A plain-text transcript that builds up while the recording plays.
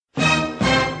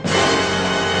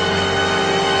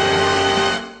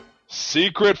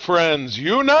Secret friends,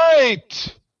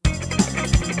 unite!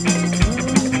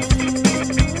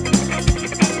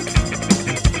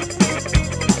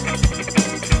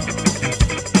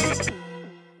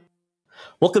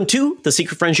 Welcome to the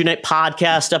Secret Friends Unite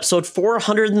podcast, episode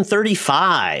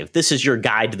 435. This is your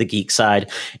guide to the geek side,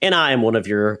 and I am one of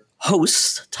your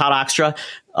hosts, Todd Oxtra,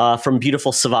 from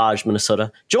beautiful Savage,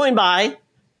 Minnesota, joined by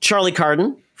Charlie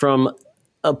Carden from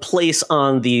a place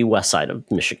on the west side of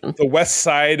Michigan. The west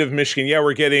side of Michigan. Yeah,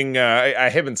 we're getting, I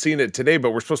haven't seen it today,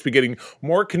 but we're supposed to be getting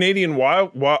more Canadian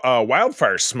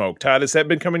wildfire smoke. Todd, has that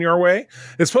been coming your way?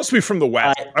 It's supposed to be from the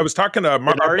west. I was talking to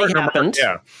Mark. It already happened.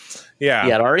 Yeah,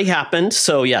 it already happened.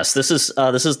 So yes, this is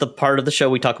the part of the show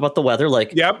we talk about the weather,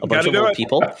 like a bunch of old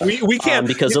people. We can't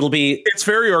because it'll be. It's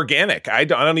very organic. I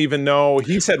don't even know.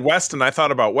 He said west, and I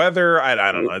thought about weather.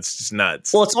 I don't know. It's just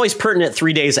nuts. Well, it's always pertinent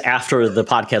 3 days after the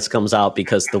podcast comes out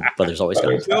because the weather's always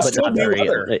going.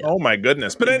 Oh my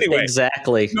goodness! But anyway,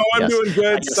 exactly. No, I'm doing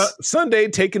good. Sunday,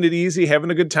 taking it easy,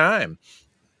 having a good time.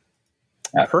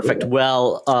 Perfect.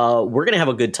 Well, we're going to have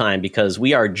a good time because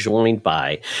we are joined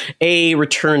by a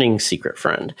returning secret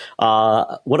friend.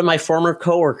 One of my former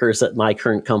coworkers at my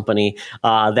current company,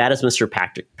 that is Mr.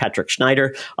 Patrick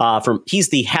Schneider. He's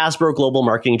the Hasbro Global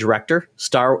Marketing Director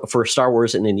for Star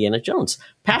Wars and Indiana Jones.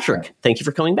 Patrick, thank you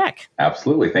for coming back.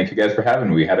 Absolutely. Thank you guys for having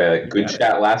me. We had a good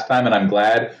chat last time, and I'm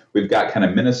glad we've got kind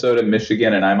of Minnesota,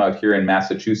 Michigan, and I'm out here in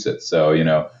Massachusetts. So,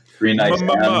 three nice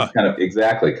towns, kind of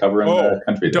exactly covering the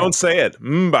country. Don't say it.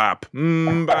 Mbop.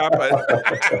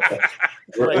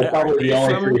 We're probably the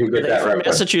only three who get that from reference.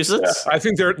 Massachusetts? Yeah. I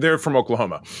think they're from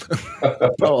Oklahoma.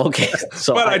 Oh, okay.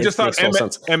 So but I just thought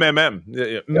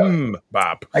MMM.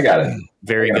 Mbop. I got it.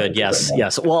 Very good. Yes.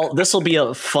 Well, this will be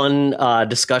a fun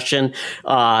discussion.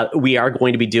 We are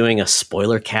going to be doing a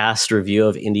spoiler cast review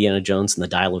of Indiana Jones and the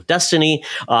Dial of Destiny.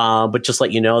 But just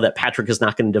let you know that Patrick is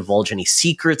not going to divulge any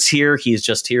secrets here. He's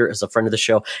just here as a friend of the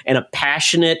show and a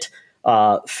passionate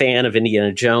fan of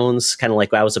Indiana Jones, kind of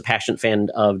like I was a passionate fan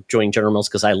of joining General Mills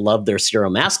because I love their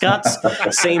cereal mascots.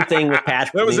 Same thing with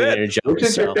Patrick. That was Indiana it. Jones. Which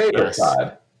is your favorite,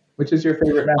 Todd? Which is your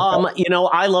favorite mascot?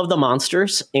 I love the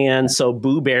monsters, and so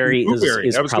Boo Berry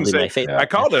is probably my favorite. I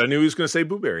called it. I knew he was going to say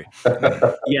Boo Berry.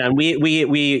 Yeah, and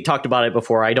we talked about it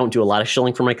before. I don't do a lot of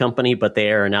shilling for my company, but they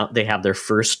have their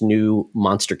first new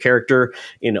monster character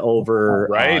in over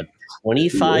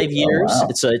 25 years. Wow.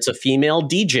 It's a female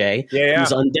DJ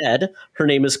who's undead. Her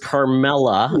name is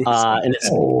Carmela, and it's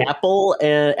a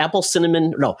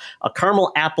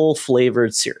caramel apple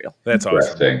flavored cereal. That's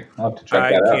awesome. I'll have to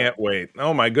check that out. I can't wait.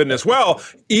 Oh my goodness. Well,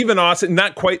 even awesome,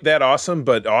 not quite that awesome,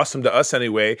 but awesome to us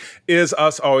anyway, is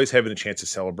us always having a chance to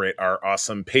celebrate our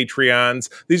awesome Patreons.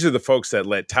 These are the folks that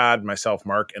let Todd, myself,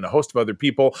 Mark, and a host of other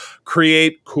people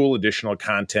create cool additional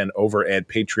content over at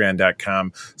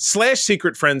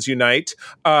patreon.com/Secret Friends Unite.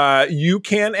 You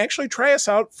can actually try us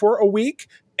out for a week.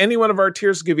 Any one of our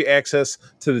tiers will give you access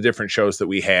to the different shows that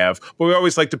we have. But we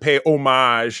always like to pay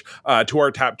homage to our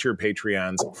top tier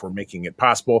Patreons for making it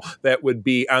possible. That would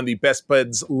be on the Best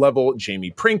Buds level,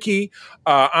 Jamie Prinky.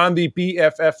 On the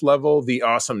BFF level, the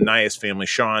awesome Nias family,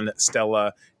 Sean,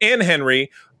 Stella, and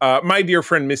Henry. My dear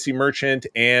friend Missy Merchant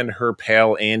and her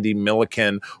pal Andy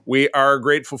Milliken. We are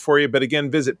grateful for you, but again,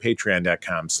 visit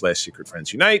patreon.com/Secret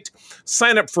Friends Unite.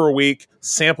 Sign up for a week,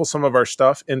 sample some of our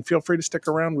stuff, and feel free to stick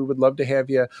around. We would love to have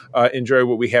you enjoy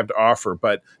what we have to offer.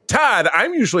 But Todd,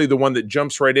 I'm usually the one that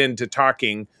jumps right into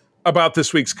talking about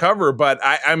this week's cover, but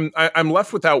I'm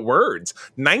left without words.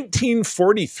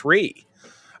 1943.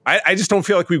 I just don't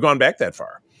feel like we've gone back that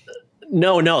far.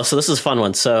 No. So this is a fun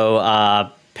one.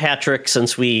 So Patrick,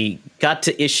 since we got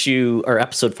to issue or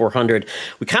episode 400,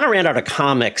 we kind of ran out of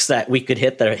comics that we could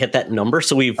hit that number.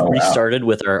 So we've restarted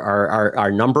with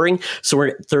our numbering. So we're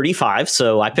at 35.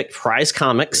 So I picked Prize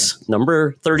Comics,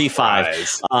 number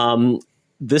 35.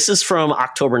 This is from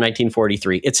October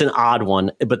 1943. It's an odd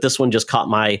one, but this one just caught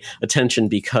my attention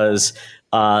because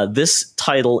this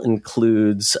title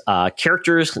includes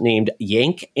characters named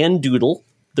Yank and Doodle.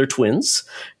 They're twins,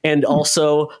 and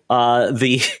also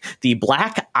the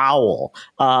Black Owl.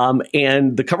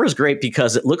 And the cover is great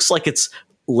because it looks like it's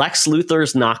Lex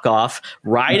Luthor's knockoff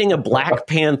riding a Black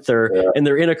Panther, and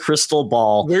they're in a crystal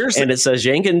ball. It says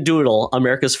Yank and Doodle,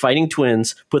 America's fighting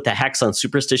twins, put the hex on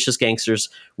superstitious gangsters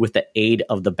with the aid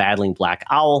of the battling Black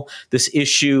Owl. This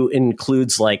issue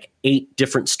includes like 8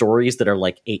 different stories that are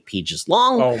like 8 pages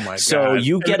long. Oh my god! So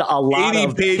you get a lot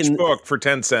 80-page book for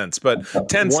 10 cents, but 10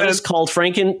 cents. One is called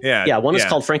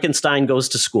Frankenstein Goes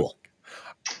to School.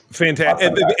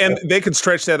 Fantastic. And they could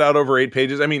stretch that out over 8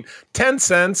 pages. I mean, 10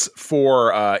 cents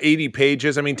for 80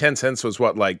 pages. I mean, 10 cents was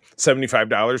what, like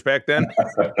 $75 back then?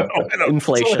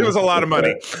 Inflation. So it was a lot of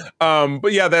money.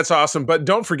 But yeah, that's awesome. But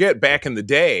don't forget, back in the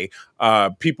day,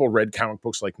 people read comic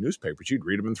books like newspapers. You'd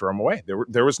read them and throw them away.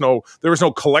 There was no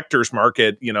collector's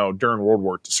market, during World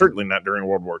War, certainly not during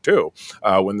World War II,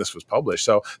 when this was published.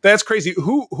 So that's crazy.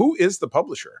 Who is the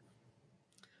publisher?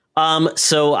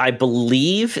 So I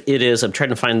believe it is. I'm trying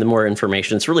to find the more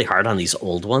information. It's really hard on these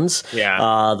old ones.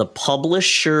 Yeah. The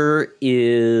publisher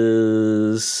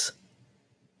is.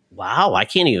 Wow, I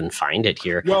can't even find it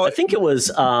here. Well, I think it was.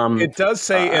 It does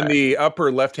say in the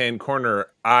upper left-hand corner,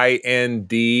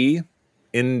 IND,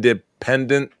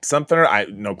 independent something.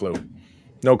 No clue.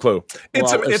 No clue.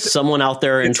 If someone out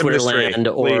there in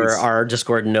Twitterland or our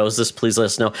Discord knows this, please let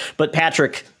us know. But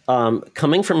Patrick,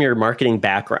 coming from your marketing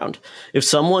background, if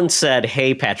someone said,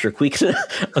 "Hey, Patrick, we can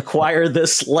acquire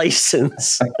this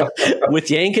license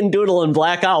with Yankin Doodle and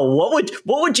Black Owl," what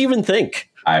would you even think?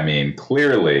 I mean,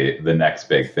 clearly the next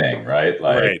big thing, right?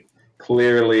 Like,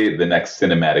 clearly the next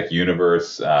cinematic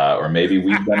universe, or maybe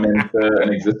weave them into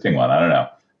an existing one. I don't know.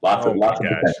 Lots of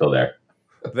potential there.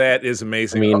 That is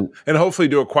amazing. I mean, and hopefully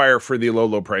to acquire for the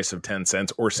low price of 10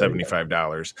 cents or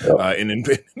 $75 in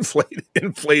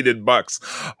inflated bucks.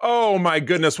 Oh my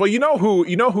goodness. Well,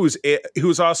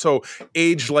 who's also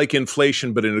aged like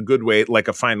inflation, but in a good way, like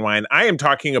a fine wine. I am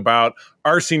talking about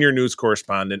our senior news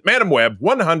correspondent, Madam Webb,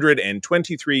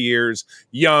 123 years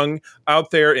young, out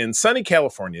there in sunny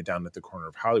California, down at the corner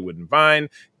of Hollywood and Vine,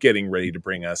 getting ready to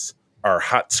bring us our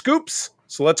hot scoops.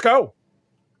 So let's go.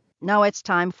 Now it's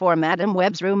time for Madam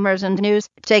Webb's Rumors and News.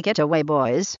 Take it away,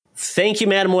 boys. Thank you,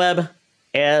 Madam Webb.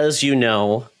 As you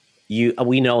know,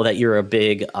 we know that you're a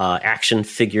big action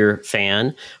figure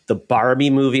fan. The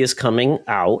Barbie movie is coming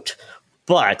out,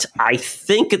 but I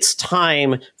think it's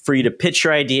time for you to pitch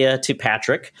your idea to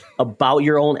Patrick about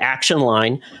your own action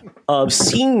line of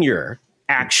senior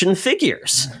action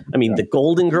figures. I mean, the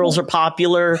Golden Girls are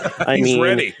popular. He's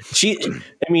ready.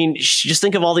 Just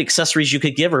think of all the accessories you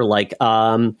could give her, like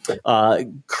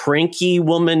cranky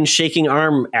woman shaking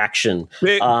arm action,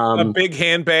 a big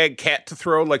handbag cat to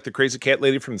throw, like the crazy cat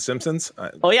lady from The Simpsons.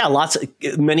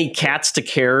 Many cats to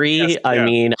carry. Yes, I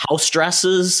mean, house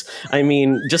dresses. I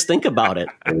mean, just think about it.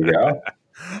 There you go.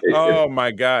 Oh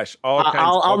my gosh!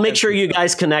 I'll make sure you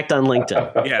guys connect on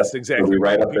LinkedIn. Yes, exactly. We'll be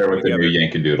right up there with the new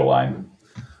Yankin Doodle line.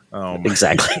 Oh,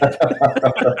 exactly.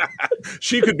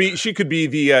 She could be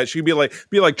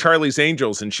like Charlie's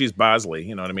Angels, and she's Bosley.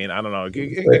 You know what I mean? I don't know.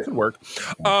 It could work.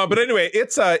 But anyway,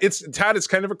 it's Todd. It's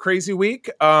kind of a crazy week.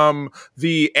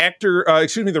 The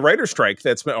writer strike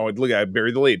that's been. Oh, look, I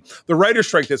buried the lead. The writer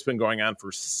strike that's been going on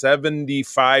for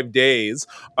 75 days,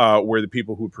 where the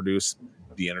people who produce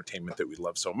the entertainment that we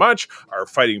love so much are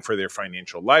fighting for their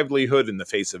financial livelihood in the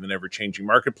face of an ever-changing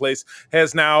marketplace,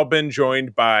 has now been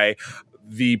joined by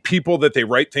the people that they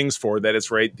write things for. That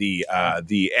is right. The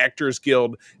Actors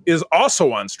Guild is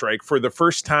also on strike for the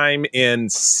first time in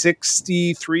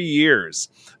 63 years,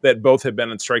 that both have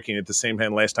been on striking at the same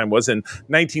time. Last time was in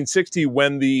 1960,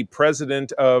 when the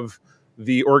president of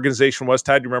the organization was,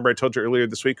 Todd, you remember I told you earlier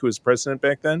this week who was president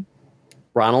back then?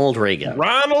 Ronald Reagan.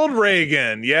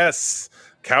 Yes.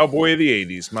 Cowboy of the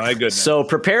 80s. My goodness. So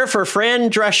prepare for Fran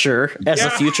Drescher as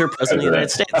the future president of the United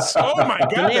States. Oh my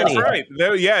God, that's right.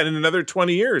 In another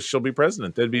 20 years, she'll be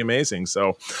president. That'd be amazing.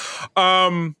 So,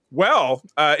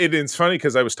 it is funny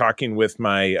because I was talking with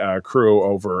my crew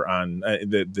over on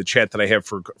the chat that I have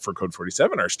for Code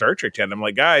 47, our Star Trek chat. And I'm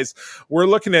like, guys, we're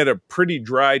looking at a pretty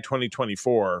dry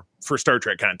 2024 for Star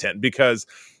Trek content, because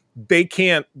they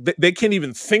can't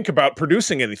even think about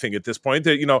producing anything at this point.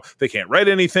 They can't write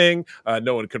anything.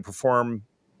 No one could perform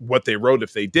what they wrote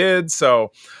if they did.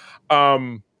 So,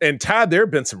 and Todd, there have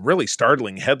been some really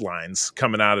startling headlines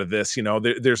coming out of this.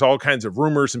 There's all kinds of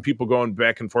rumors and people going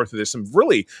back and forth. There's some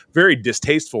really very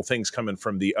distasteful things coming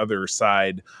from the other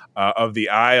side of the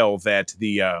aisle, that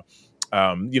the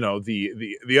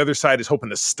other side is hoping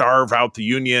to starve out the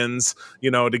unions,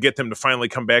 to get them to finally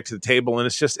come back to the table. And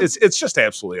it's just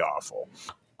absolutely awful.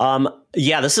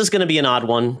 This is going to be an odd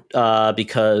one,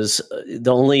 because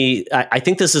I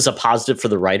think this is a positive for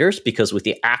the writers, because with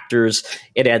the actors,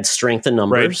 it adds strength in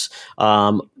numbers.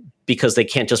 Right. Because they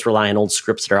can't just rely on old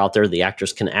scripts that are out there. The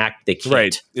actors can act. They can't.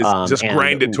 Right. Just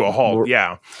grind it to a halt.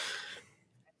 Yeah.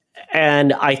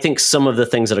 And I think some of the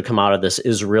things that have come out of this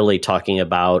is really talking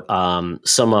about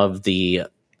some of the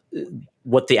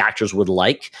what the actors would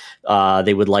like.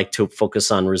 They would like to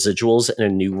focus on residuals in a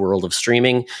new world of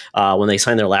streaming. When they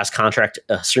signed their last contract,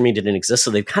 streaming didn't exist,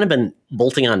 so they've kind of been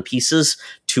bolting on pieces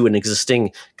to an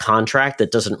existing contract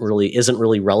that isn't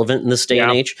really relevant in this day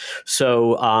and age.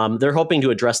 So they're hoping to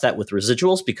address that with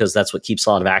residuals, because that's what keeps a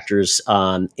lot of actors'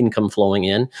 income flowing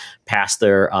in past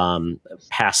their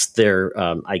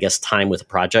I guess time with a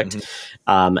project.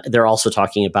 They're also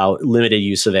talking about limited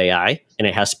use of AI, and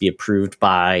it has to be approved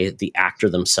by the actor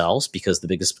themselves, because the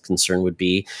biggest concern would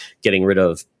be getting rid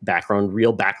of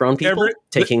real background people,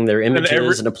 taking their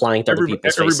images and applying to other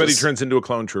people's faces. Everybody turns into a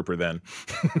clone trooper then,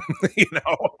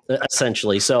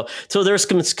 essentially. So there's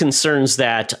concerns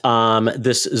that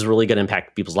this is really going to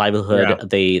impact people's livelihood.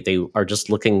 They are just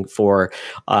looking for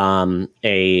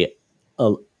a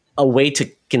way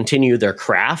to continue their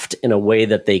craft in a way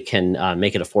that they can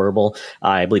make it affordable.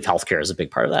 I believe healthcare is a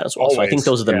big part of that as well. Always, so I think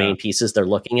those are the main pieces they're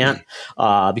looking at,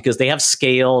 because they have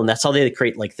scale, and that's how they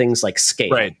create like things like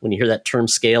scale. Right. When you hear that term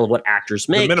scale, what actors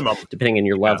make, depending on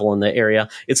your level in the area,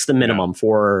 it's the minimum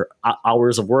for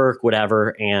hours of work,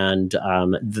 whatever. And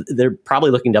they're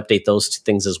probably looking to update those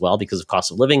things as well, because the cost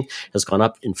of living has gone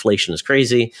up. Inflation is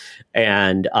crazy.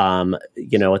 And,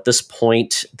 at this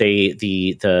point,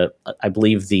 I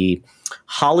believe the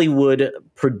Hollywood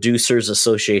Producers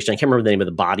Association, I can't remember the name of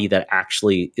the body that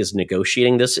actually is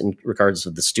negotiating this in regards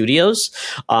to the studios.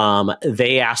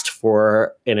 They asked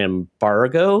for an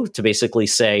embargo to basically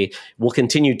say, we'll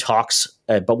continue talks,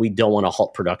 but we don't want to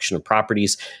halt production of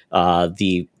properties.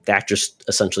 The actors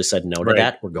essentially said no to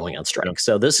that. We're going on strike.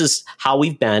 So this is how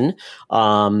we've been.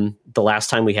 The last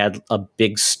time we had a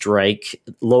big strike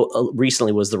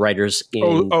recently was the writers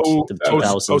in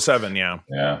 2007.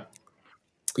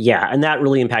 Yeah, and that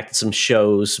really impacted some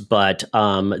shows, but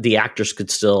the actors could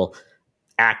still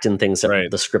act in things that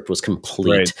the script was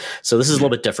complete. Right. So this is a little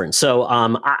bit different. So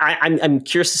I'm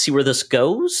curious to see where this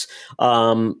goes.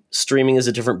 Streaming is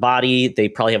a different body. They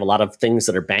probably have a lot of things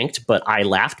that are banked, but I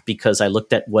laughed because I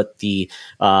looked at what the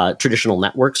traditional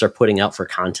networks are putting out for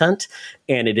content,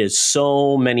 and it is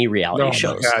so many reality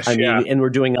shows. And we're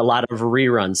doing a lot of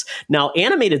reruns. Now,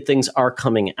 animated things are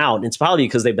coming out, and it's probably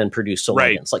because they've been produced so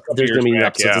long. It's like there's going to be new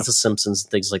episodes of The Simpsons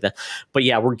and things like that. But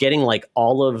yeah, we're getting like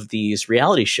all of these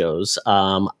reality shows.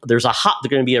 There's they're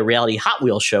going to be a reality Hot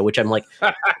Wheels show, which I'm like,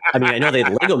 I mean, I know they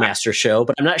had a Lego Master show,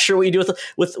 but I'm not sure what you do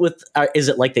with is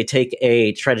it like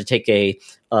they try to take a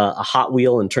Hot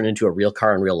Wheel and turn it into a real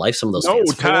car in real life? Some of those. No,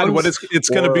 Todd, it's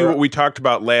going to be what we talked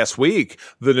about last week.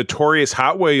 The notorious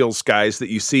Hot Wheels guys that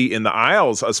you see in the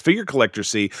aisles, us figure collectors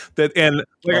see that. And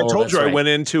like I told you, I went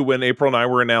into when April and I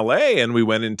were in LA, and we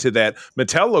went into that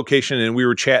Mattel location, and we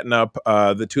were chatting up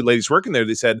the two ladies working there.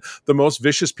 They said the most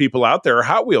vicious people out there are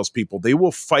Hot Wheels people. They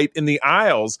will fight in the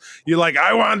aisles. You're like,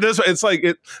 I want this. It's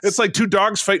like two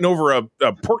dogs fighting over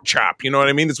a pork chop. You know what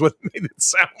I mean? It's what it made it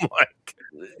sound like.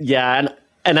 Yeah,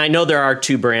 and I know there are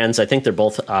two brands. I think they're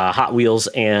both Hot Wheels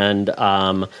and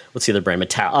what's the other brand?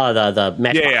 Mattel. The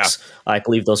Matchbox. Yeah. I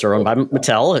believe those are owned by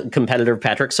Mattel, a competitor of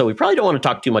Patrick. So we probably don't want to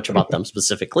talk too much about them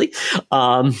specifically.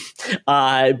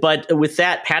 But with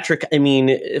that, Patrick, I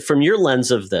mean, from your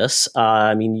lens of this,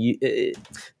 the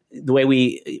way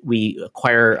we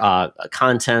acquire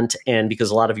content, and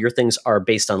because a lot of your things are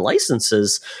based on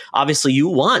licenses, obviously you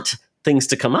want things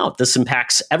to come out. This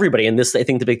impacts everybody, and this, I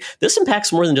think, this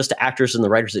impacts more than just the actors and the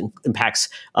writers. It impacts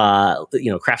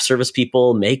craft service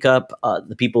people, makeup,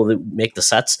 the people that make the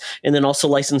sets, and then also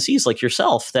licensees like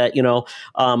yourself. That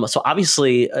so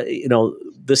obviously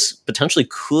this potentially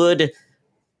could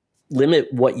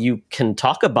limit what you can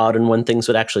talk about and when things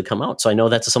would actually come out. So I know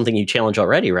that's something you challenge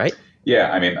already, right?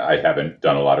 Yeah, I mean, I haven't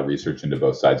done a lot of research into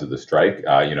both sides of the strike.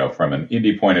 From an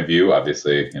indie point of view,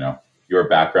 obviously, your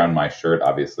background, my shirt,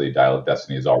 obviously Dial of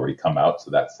Destiny has already come out,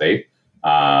 so that's safe.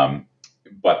 But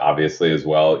obviously as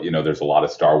well, there's a lot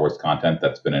of Star Wars content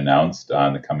that's been announced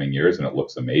in the coming years, and it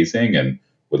looks amazing, and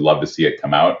would love to see it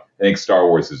come out. I think Star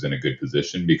Wars is in a good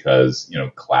position because,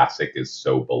 classic is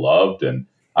so beloved. And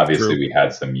obviously we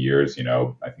had some years,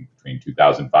 I think between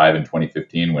 2005 and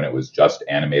 2015 when it was just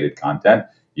animated content,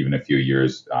 even a few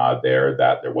years there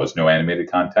that there was no animated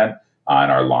content. And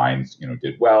our lines,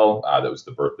 did well. That was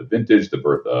the birth of vintage, the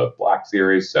birth of Black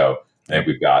Series. So I think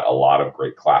we've got a lot of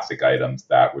great classic items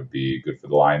that would be good for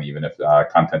the line, even if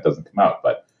content doesn't come out.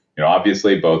 But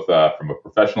obviously, both from a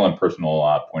professional and personal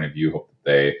point of view, hope that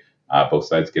they both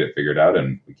sides get it figured out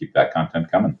and we keep that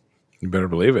content coming. You better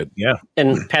believe it. Yeah.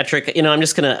 And Patrick, I'm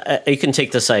just gonna you can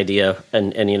take this idea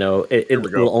and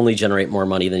it will only generate more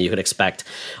money than you could expect.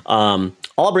 All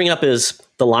I'll bring up is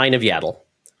the line of Yaddle.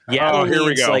 Yeah, here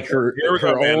we go. Like her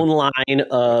own line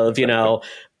of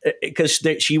because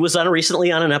she was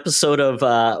recently on an episode of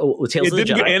Tales of the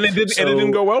Jedi, and it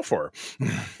didn't go well for her.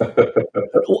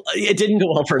 It didn't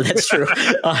go well for her. That's true.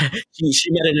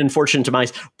 She met an unfortunate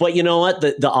demise. But you know what?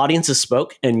 The audiences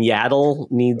spoke, and Yaddle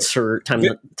needs her time.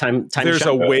 There's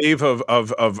a wave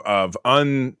of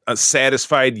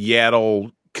unsatisfied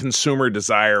Yaddle consumer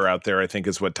desire out there, I think,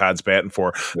 is what Todd's batting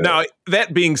for. Yeah. Now,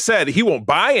 that being said, he won't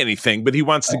buy anything, but he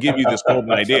wants to give you this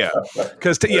golden idea.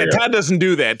 Because Todd doesn't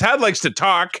do that. Todd likes to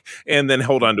talk and then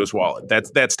hold on to his wallet.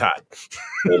 That's Todd.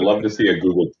 I'd love to see a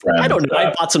Google Trends. I don't know.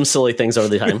 I bought some silly things over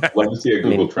the time. I'd love to see a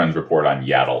Google Trends report on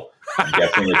Yaddle. I'm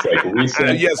guessing it's like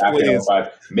recent. Yes, please.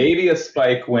 Maybe a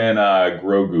spike when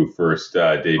Grogu first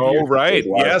debuted. Oh, right. There's a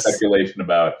lot of speculation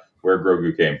about where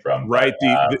Grogu came from. Right,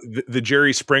 but, the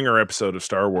Jerry Springer episode of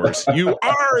Star Wars. You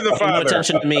are the father. Pay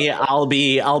attention to me. I'll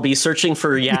be searching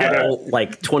for Yaddle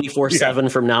like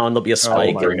 24/7 from now, and there'll be a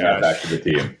spike. Bring that back to the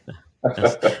team.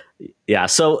 Yeah,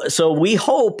 so we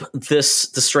hope the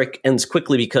strike ends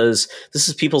quickly because this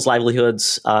is people's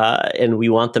livelihoods, and we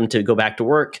want them to go back to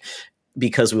work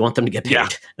because we want them to get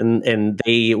paid, and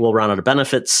they will run out of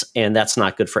benefits, and that's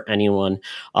not good for anyone.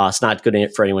 It's not good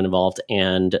for anyone involved,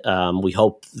 and we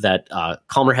hope that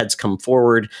calmer heads come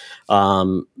forward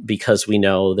because we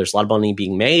know there's a lot of money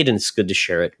being made, and it's good to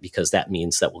share it because that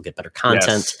means that we'll get better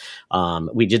content. Yes.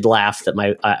 We did laugh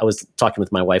that I was talking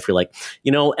with my wife. We're like,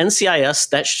 NCIS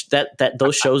that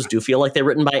those shows do feel like they're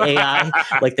written by AI.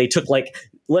 Like they took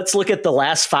let's look at the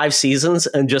last 5 seasons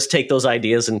and just take those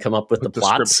ideas and come up with the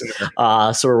plots.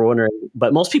 So we're wondering,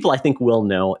 but most people I think will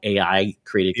know AI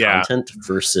created content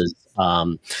versus,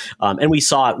 and we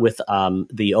saw it with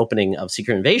the opening of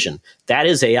Secret Invasion. That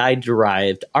is AI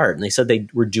derived art. And they said they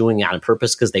were doing it on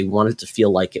purpose because they wanted to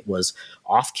feel like it was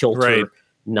off kilter,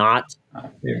 not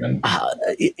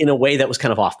in a way that was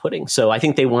kind of off putting. So I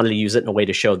think they wanted to use it in a way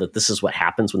to show that this is what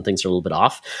happens when things are a little bit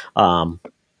off.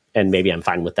 And maybe I'm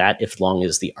fine with that, as long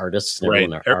as the artists and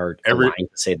everyone are aligned to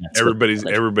say that.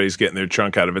 Everybody's getting their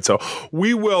chunk out of it. So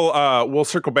we will we'll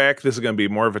circle back. This is going to be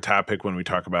more of a topic when we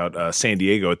talk about San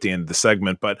Diego at the end of the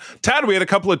segment. But Todd, we had a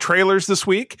couple of trailers this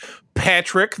week.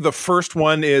 Patrick, the first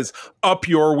one is up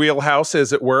your wheelhouse,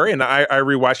 as it were, and I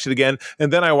rewatched it again.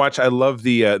 And then I love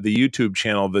the YouTube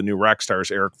channel, the new Rockstars,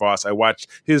 Eric Voss. I watched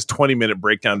his 20-minute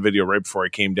breakdown video right before I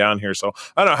came down here. So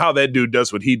I don't know how that dude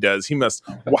does what he does. He must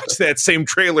watch that same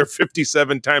trailer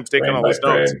 57 times, taking all his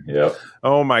notes. Yep.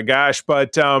 Oh my gosh.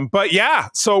 But yeah,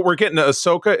 so we're getting to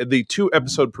Ahsoka, the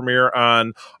 2-episode premiere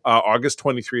on August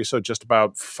 23. So just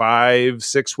about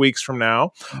 5-6 weeks from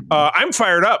now. I'm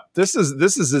fired up. This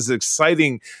is as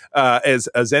exciting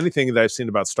as anything that I've seen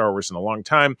about Star Wars in a long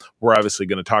time. We're obviously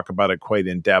going to talk about it quite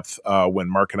in depth when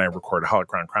Mark and I record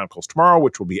Holocron Chronicles tomorrow,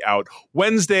 which will be out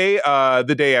Wednesday,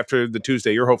 the day after the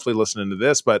Tuesday. You're hopefully listening to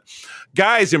this. But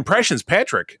guys,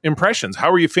 Patrick,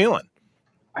 how are you feeling?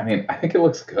 I mean, I think it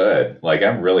looks good.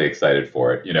 I'm really excited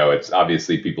for it. It's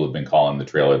obviously people have been calling the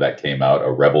trailer that came out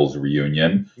a Rebels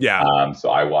reunion. Yeah. So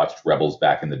I watched Rebels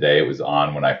back in the day. It was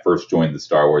on when I first joined the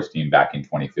Star Wars team back in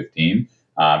 2015.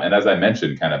 And as I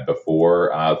mentioned, kind of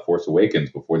before Force Awakens,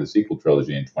 before the sequel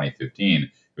trilogy in 2015,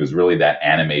 it was really that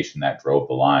animation that drove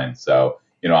the line. So,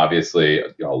 obviously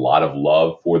a lot of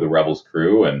love for the Rebels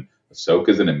crew, and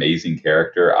Ahsoka's an amazing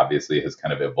character. Obviously has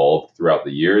kind of evolved throughout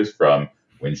the years from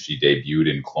when she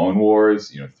debuted in Clone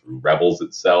Wars, through Rebels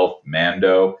itself,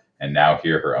 Mando, and now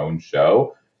here her own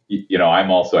show.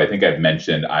 I think I've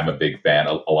mentioned I'm a big fan.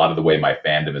 A lot of the way my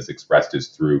fandom is expressed is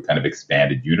through kind of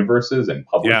expanded universes and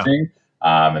publishing.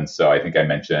 Yeah. And so I think I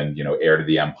mentioned, Heir to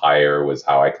the Empire was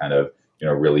how I kind of,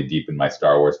 really deepened my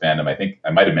Star Wars fandom. I think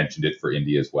I might have mentioned it for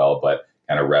Indy as well, but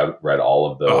kind of read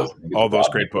all of those. All those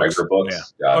great books.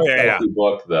 Yeah. The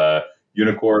book, the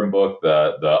Unicorn book,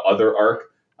 the other arc.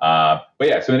 But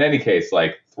yeah, so in any case,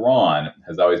 Thrawn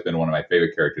has always been one of my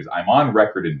favorite characters. I'm on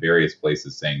record in various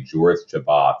places saying Jorith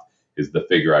Chaboth is the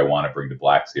figure I want to bring to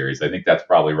Black Series. I think that's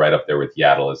probably right up there with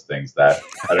Yaddle as things that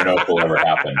I don't know if will ever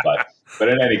happen. But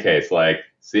in any case,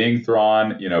 seeing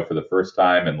Thrawn, for the first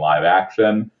time in live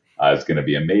action is going to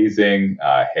be amazing.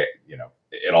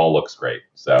 It all looks great.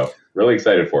 So really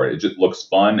excited for it. It just looks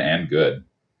fun and good.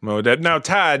 Now,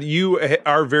 Todd, you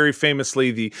are very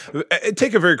famously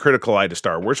take a very critical eye to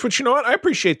Star Wars, which, you know what? I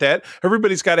appreciate that.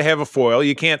 Everybody's got to have a foil.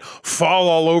 You can't fall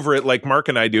all over it like Mark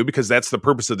and I do, because that's the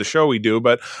purpose of the show we do.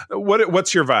 But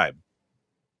what's your vibe?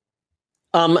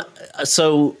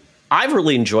 So I've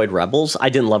really enjoyed Rebels. I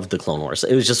didn't love the Clone Wars.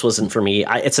 It just wasn't for me.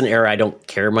 It's an era I don't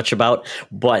care much about,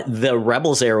 but the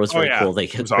Rebels era was very cool. They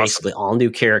had basically all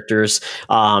new characters.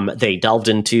 They delved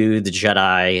into the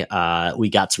Jedi. We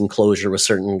got some closure with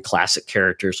certain classic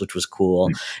characters, which was cool.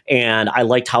 And I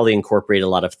liked how they incorporated a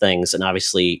lot of things. And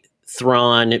obviously,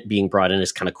 Thrawn being brought in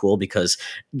is kind of cool because,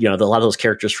 a lot of those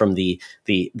characters from the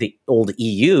old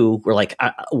EU were like,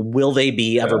 will they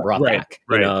be ever brought back?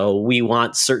 Right. We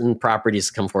want certain properties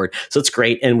to come forward. So it's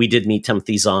great. And we did meet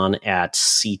Timothy Zahn at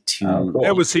C2. Oh, cool.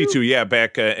 That was C2, yeah,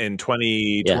 back in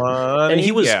 2020. Yeah.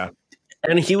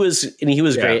 And he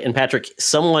was great. And Patrick,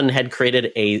 someone had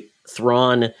created a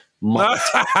Thrawn Mutt.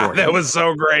 That was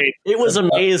so great. It was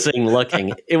amazing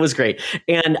looking. It was great.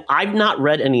 And I've not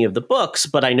read any of the books,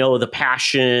 but I know the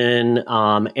passion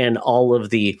and all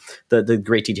of the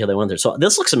great detail they went there. So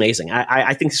this looks amazing.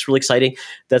 I think it's really exciting.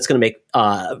 That's going to make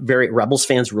very Rebels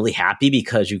fans really happy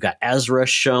because you've got Ezra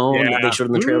shown. Yeah. They showed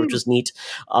in the trailer, which is neat.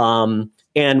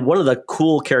 And one of the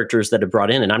cool characters that have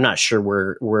brought in, and I'm not sure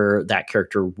where that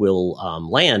character will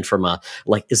land from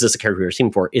is this a character we've ever seen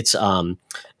before? It's I'm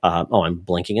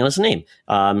blanking on his name.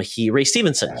 Ray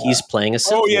Stevenson. He's playing a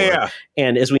Sith Lord. Yeah.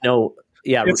 And as we know,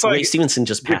 it's Ray like Stevenson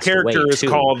just passed away. The character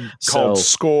is called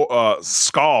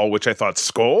Skull, which I thought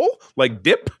Skull, like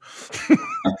dip.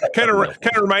 kind of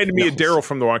reminded me of Daryl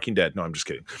from The Walking Dead. No, I'm just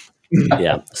kidding.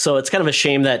 Yeah. So it's kind of a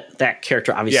shame that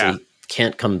character obviously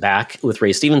can't come back with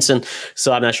Ray Stevenson.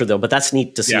 So I'm not sure though, but that's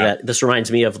neat to see that. This reminds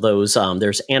me of those,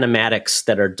 there's animatics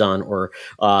that are done or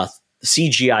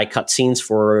CGI cutscenes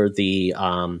for the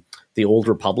Old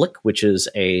Republic, which is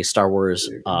a Star Wars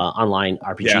online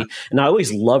RPG. Yeah. And I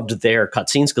always loved their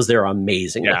cutscenes because they're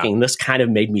amazing looking. This kind of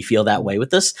made me feel that way with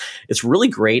this. It's really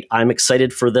great. I'm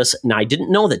excited for this. Now, I didn't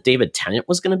know that David Tennant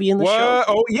was going to be in the show.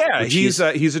 Oh, yeah. He's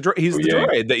the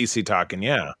droid that you see talking.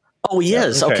 Yeah. Oh, he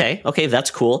is. Okay.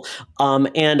 That's cool.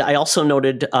 And I also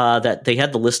noted that they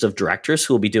had the list of directors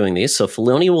who will be doing these. So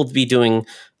Filoni will be doing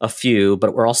a few,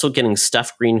 but we're also getting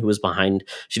Steph Green, who was behind.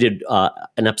 She did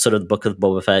an episode of the Book of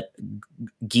Boba Fett.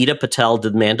 Geeta Patel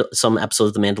did some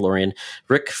episodes of The Mandalorian.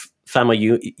 Rick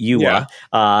Famuyiwa,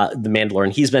 The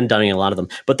Mandalorian. He's been doing a lot of them.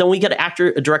 But then we get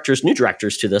new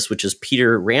directors to this, which is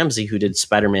Peter Ramsey, who did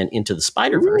Spider-Man Into the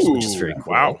Spider-Verse, which is very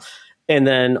cool. Wow. And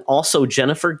then also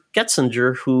Jennifer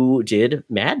Getzinger, who did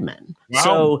Mad Men. Wow.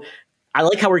 So I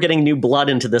like how we're getting new blood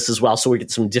into this as well. So we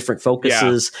get some different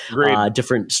focuses,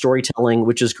 different storytelling,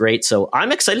 which is great. So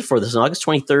I'm excited for this on August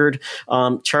 23rd.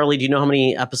 Charlie, do you know how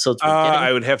many episodes we're getting?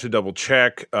 I would have to double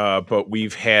check, but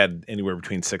we've had anywhere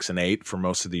between 6 and 8 for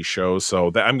most of these shows. So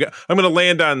I'm going to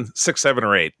land on 6, 7,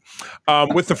 or 8.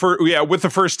 With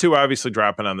the first two obviously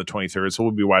dropping on the 23rd. So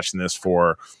we'll be watching this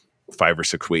for 5 or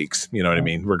 6 weeks, you know what I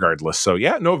mean? Regardless. So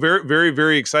very, very,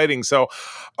 very exciting. So,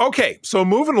 okay. So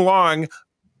moving along,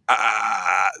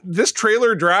 this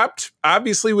trailer dropped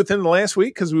obviously within the last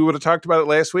week because we would have talked about it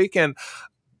last week. And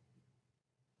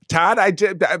Todd,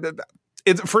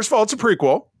 first of all, it's a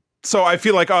prequel. So I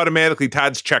feel like automatically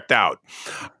Todd's checked out.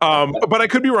 But I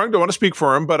could be wrong. Don't want to speak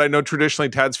for him, but I know traditionally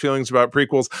Todd's feelings about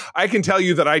prequels. I can tell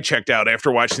you that I checked out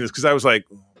after watching this because I was like,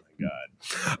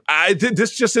 God,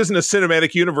 this just isn't a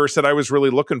cinematic universe that I was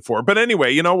really looking for. But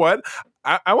anyway, you know what?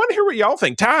 I want to hear what y'all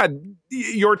think. Todd,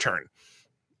 your turn.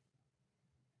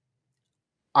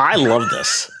 I love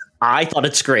this. I thought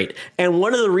it's great. And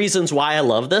one of the reasons why I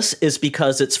love this is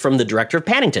because it's from the director of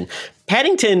Paddington.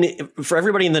 Paddington, for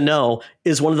everybody in the know,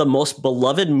 is one of the most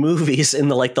beloved movies in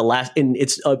it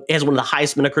has one of the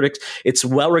highest Metacritics. It's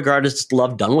well regarded as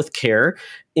loved, done with care.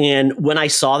 And when I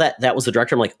saw that was the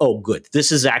director, I'm like, oh, good.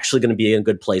 This is actually going to be a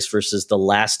good place versus the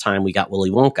last time we got Willy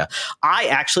Wonka. I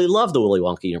actually love the Willy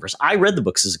Wonka universe. I read the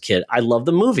books as a kid. I love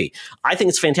the movie. I think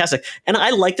it's fantastic. And I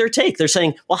like their take. They're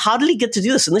saying, well, how did he get to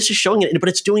do this? And this is showing it, but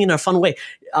it's doing it in a fun way.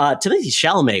 Timothée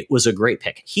Chalamet was a great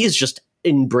pick. He is just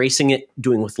embracing it,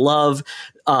 doing with love.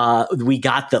 We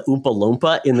got the Oompa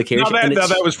Loompa in the carriage.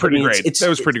 That was pretty great. That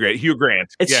was pretty great. Hugh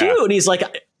Grant. It's Hugh, and he's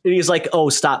like, oh,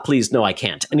 stop, please. No, I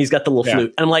can't. And he's got the little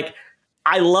flute. And I'm like,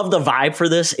 I love the vibe for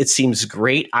this. It seems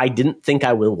great. I didn't think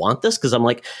I would want this because I'm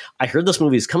like, I heard this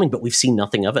movie is coming, but we've seen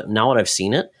nothing of it. Now that I've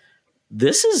seen it,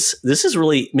 this is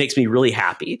really makes me really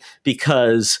happy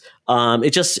because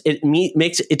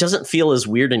it doesn't feel as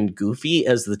weird and goofy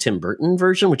as the Tim Burton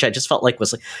version, which I just felt like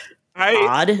was like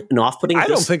odd and off-putting. I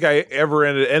don't think I ever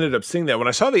ended up seeing that. When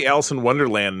I saw the Alice in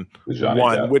Wonderland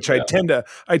one, which I tend to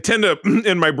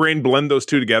in my brain blend those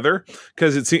two together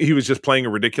because he was just playing a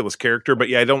ridiculous character.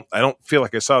 But I don't feel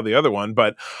like I saw the other one.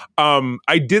 But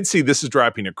I did see This Is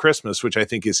Dropping at Christmas, which I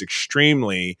think is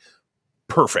extremely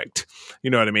perfect. You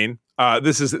know what I mean?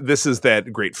 This is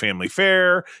that great family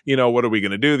fare. What are we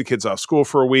going to do? The kids off school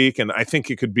for a week, and I think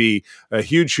it could be a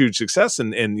huge success.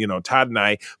 And Todd and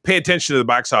I pay attention to the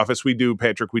box office. We do,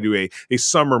 Patrick. We do a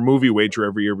summer movie wager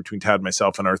every year between Todd,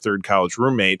 myself, and our third college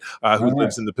roommate who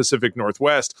lives in the Pacific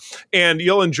Northwest. And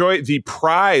you'll enjoy the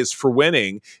prize for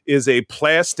winning is a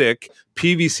plastic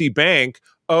PVC bank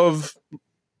of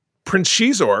Prince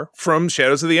Shizor from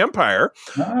Shadows of the Empire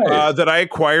that I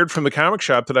acquired from the comic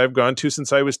shop that I've gone to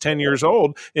since I was 10 years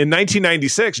old. In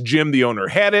 1996, Jim, the owner,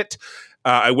 had it.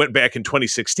 I went back in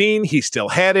 2016. He still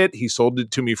had it. He sold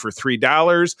it to me for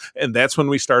 $3, and that's when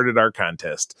we started our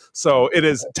contest. So it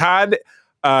is Todd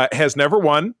has never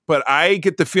won, but I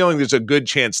get the feeling there's a good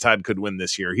chance Todd could win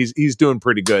this year. He's doing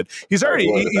pretty good. He's already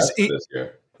this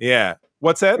year. Yeah.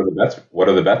 What's that? What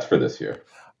are the bets for this year?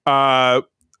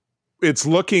 It's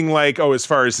looking like, as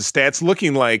far as the stats,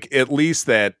 looking like at least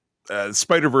that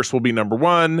Spider-Verse will be number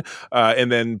one,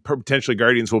 and then potentially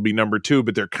Guardians will be number two,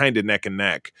 but they're kind of neck and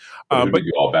neck. But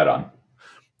you all bet on?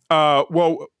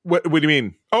 Well, what do you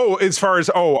mean? As far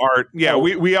as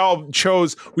we all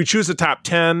choose the top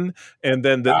 10, and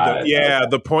then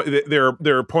the point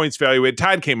there are points evaluated.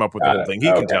 Todd came up with the whole thing.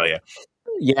 He can tell you.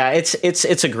 Yeah,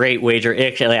 it's a great wager.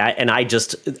 Actually,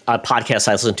 podcasts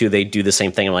I listen to, they do the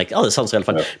same thing. I'm like, this sounds kind of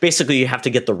fun. Yeah. Basically, you have to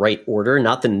get the right order,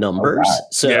 not the numbers.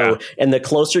 And the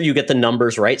closer you get the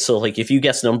numbers right, so like if you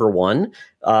guess number one,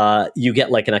 you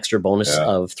get like an extra bonus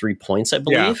of 3 points, I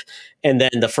believe. Yeah. And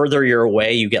then the further you're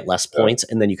away, you get less points.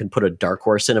 And then you can put a dark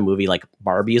horse in a movie like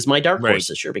Barbie is my dark horse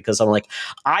this year, because I'm like,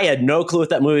 I had no clue what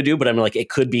that movie would do, but I'm like, it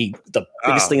could be the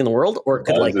biggest thing in the world, or it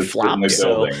could flop.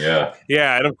 So and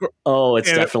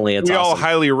it's definitely we all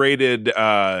highly rated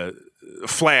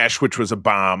Flash, which was a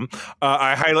bomb.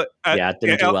 I highlight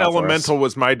Elemental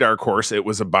was my dark horse. It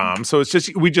was a bomb. So it's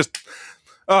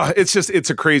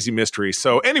a crazy mystery.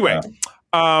 So anyway.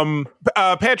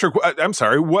 Patrick, I'm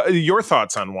sorry. What are your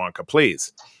thoughts on Wonka,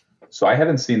 please? So I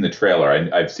haven't seen the trailer.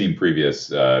 I've seen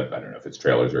previous, I don't know if it's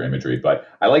trailers or imagery, but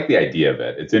I like the idea of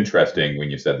it. It's interesting when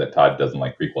you said that Todd doesn't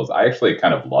like prequels. I actually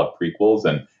kind of love prequels,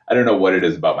 and I don't know what it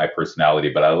is about my personality,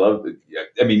 but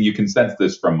you can sense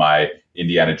this from my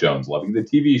Indiana Jones, loving the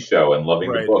TV show and loving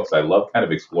the books. I love kind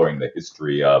of exploring the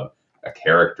history of a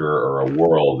character or a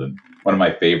world. And one of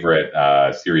my favorite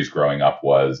series growing up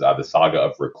was the Saga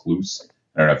of Recluse.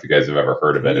 I don't know if you guys have ever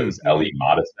heard of it. It was L.E.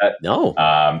 Modestet. No.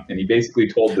 And he basically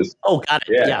told this. Oh, got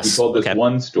it. Yeah, yes. He told this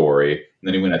one story, and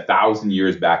then he went 1,000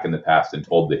 years back in the past and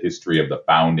told the history of the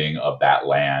founding of that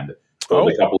land. Told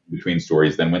a couple of between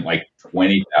stories, then went like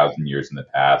 20,000 years in the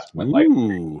past. I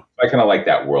kind of like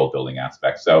that world building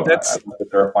aspect. So that's the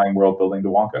terrifying world building to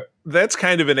Wonka. That's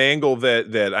kind of an angle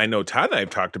that I know Todd and I have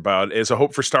talked about as a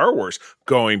hope for Star Wars,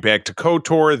 going back to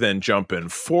KOTOR, then jumping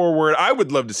forward. I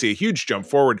would love to see a huge jump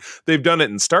forward. They've done it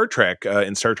in Star Trek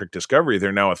Discovery.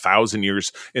 They're now 1,000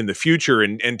 years in the future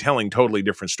and telling totally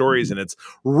different stories, and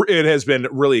it has been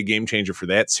really a game changer for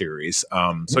that series.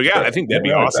 I think that'd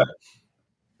be awesome.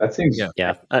 That seems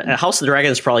House of the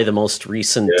Dragon is probably the most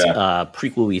recent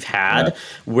prequel we've had,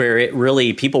 where it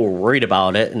really, people were worried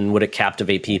about it and would it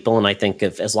captivate people. And I think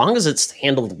as long as it's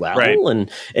handled well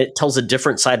and it tells a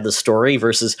different side of the story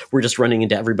versus we're just running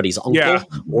into everybody's uncle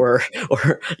or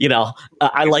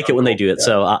I like it when they do it.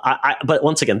 So but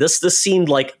once again, this seemed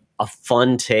like a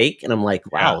fun take, and I'm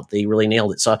like, wow, they really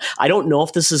nailed it. So I don't know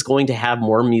if this is going to have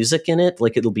more music in it,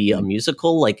 like it'll be a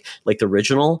musical, like the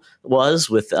original was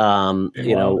with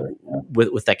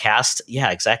with that cast.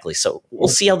 Yeah, exactly. So we'll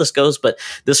see how this goes, but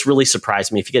this really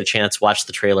surprised me. If you get a chance, watch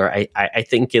the trailer. I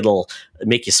think it'll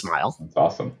make you smile. That's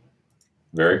awesome.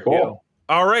 Very cool.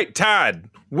 Yeah. All right, Todd,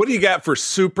 what do you got for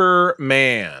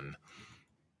Superman?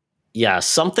 Yeah,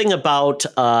 something about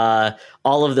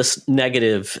all of this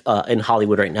negative in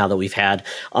Hollywood right now that we've had.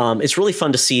 It's really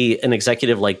fun to see an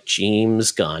executive like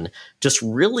James Gunn just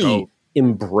really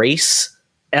embrace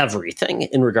everything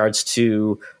in regards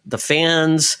to the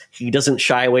fans. He doesn't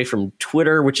shy away from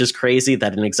Twitter, which is crazy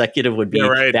that an executive would be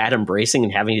that embracing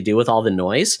and having to deal with all the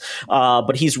noise.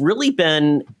 But he's really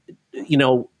been,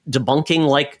 debunking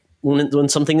like when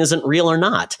something isn't real or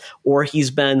not, or he's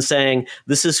been saying,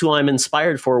 this is who I'm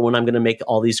inspired for when I'm going to make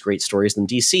all these great stories in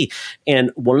DC.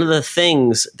 And one of the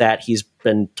things that he's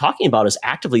been talking about is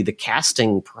actively the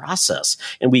casting process.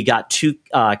 And we got 2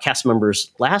 cast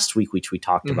members last week, which we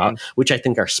talked about, which I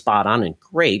think are spot on and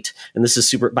great. And this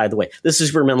is by the way, this is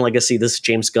Superman Legacy. This is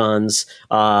James Gunn's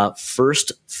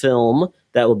first film.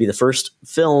 That will be the first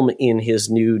film in his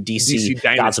new DC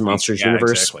Gods and Monsters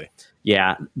universe. Exactly.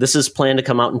 Yeah, this is planned to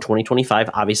come out in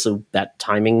 2025. Obviously, that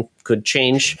timing could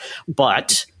change,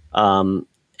 but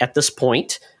at this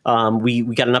point, we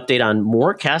got an update on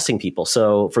more casting people.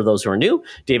 So for those who are new,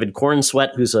 David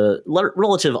Cornsweet, who's a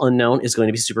relative unknown, is going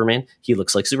to be Superman. He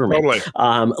looks like Superman. Totally.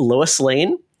 Lois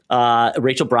Lane,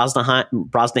 Rachel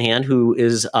Brosnahan, who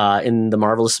is in the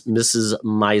marvelous Mrs.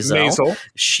 Maisel.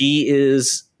 She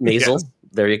is Maisel. Yes.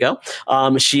 There you go.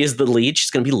 She is the lead.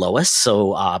 She's going to be Lois.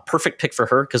 So perfect pick for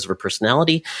her because of her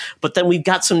personality. But then we've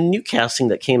got some new casting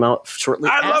that came out shortly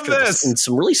after this and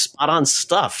some really spot on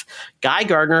stuff. Guy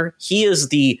Gardner, he is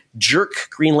the jerk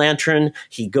Green Lantern.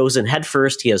 He goes in head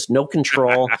first. He has no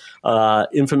control.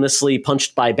 Infamously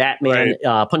punched out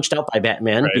by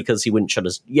Batman because he wouldn't shut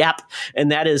his yap.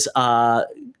 And that is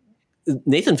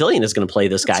Nathan Fillion is going to play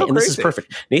this guy. This is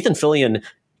perfect. Nathan Fillion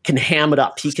can ham it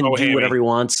up. He can do whatever he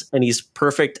wants, and he's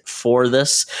perfect for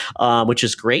this, which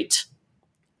is great.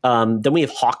 Then we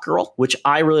have Hawk Girl, which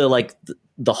I really like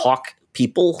the Hawk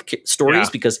people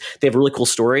stories because they have a really cool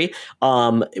story.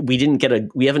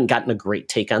 We haven't gotten a great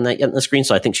take on that yet on the screen,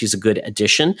 so I think she's a good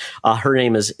addition. Her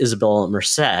name is Isabel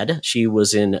Merced. She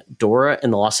was in Dora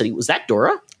and the Lost City. Was that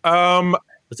Dora?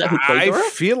 Was that who played Dora? I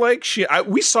feel like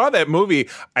we saw that movie.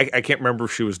 I can't remember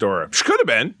if she was Dora. She could have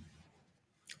been.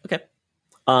 Okay.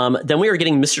 Then we are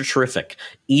getting Mr. Terrific,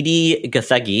 Edie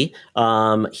Gathegi.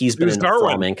 He's been in For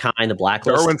All Mankind, The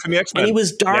Blacklist. Darwin from the X-Men. And he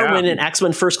was Darwin in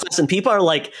X-Men First Class. And people are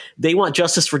like, they want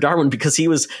justice for Darwin because he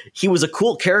was a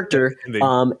cool character,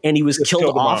 and he was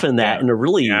killed off in that in a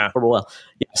really horrible way.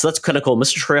 Yeah, so that's kind of cool.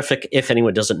 Mr. Terrific, if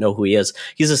anyone doesn't know who he is,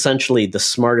 he's essentially the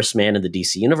smartest man in the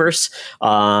DC universe.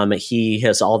 He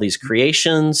has all these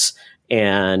creations.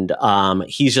 And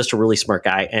he's just a really smart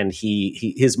guy, and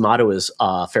his motto is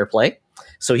fair play.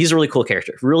 So he's a really cool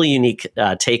character, really unique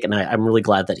take, and I'm really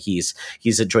glad that he's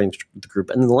joined the group.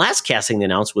 And then the last casting they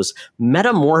announced was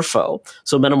Metamorpho.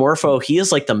 So Metamorpho, he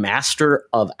is like the master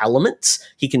of elements.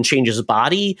 He can change his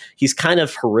body. He's kind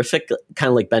of horrific, kind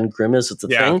of like Ben Grimm is. It's a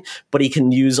thing, but he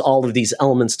can use all of these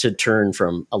elements to turn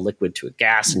from a liquid to a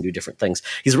gas and do different things.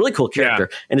 He's a really cool character,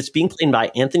 and it's being played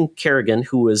by Anthony Kerrigan,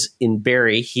 who was in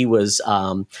Barry. He was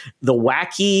the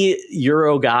wacky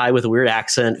Euro guy with a weird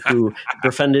accent who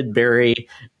befriended Barry.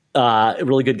 A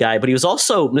really good guy, but he was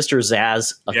also Mr.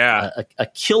 Zaz, a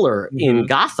killer in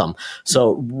Gotham.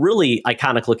 So really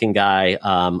iconic looking guy.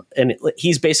 And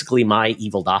he's basically my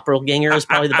evil doppelganger is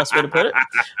probably the best way to put it.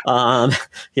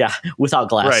 Without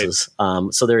glasses.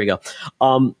 Right. So there you go.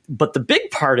 But the big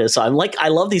part is I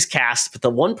love these casts, but the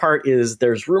one part is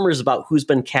there's rumors about who's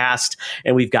been cast,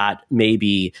 and we've got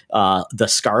maybe the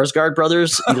Skarsgård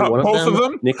brothers, either one both of them. Both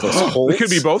of them? Nicholas Hoult. It could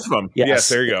be both of them. Yes,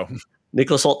 there you go.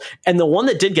 Nicholas Hoult. And the one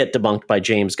that did get debunked by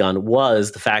James Gunn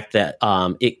was the fact that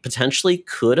it potentially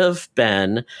could have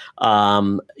been,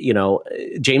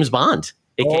 James Bond,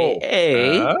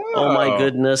 a.k.a. Oh my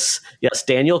goodness. Yes,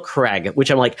 Daniel Craig,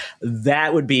 which I'm like,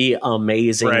 that would be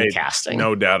amazing casting.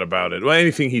 No doubt about it. Well,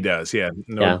 anything he does.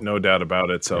 No doubt about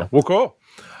it. So, well, cool.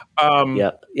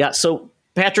 So,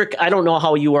 Patrick, I don't know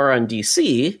how you are on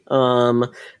DC,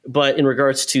 but in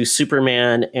regards to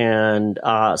Superman and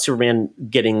Superman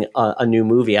getting a new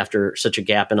movie after such a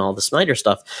gap in all the Snyder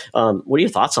stuff, what are your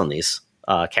thoughts on these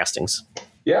castings?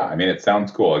 Yeah, I mean, it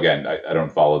sounds cool. Again, I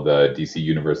don't follow the DC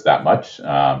universe that much,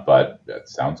 but it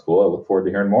sounds cool. I look forward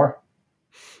to hearing more.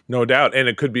 No doubt. And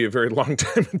it could be a very long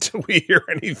time until we hear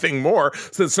anything more,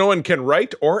 since no one can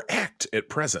write or act at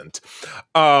present.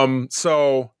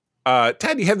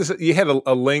 Ted, you had this. You had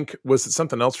a link. Was it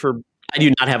something else for? I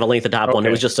do not have a link at the top one. It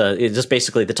was just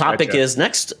basically the topic is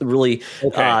next really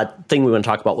thing we want to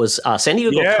talk about was San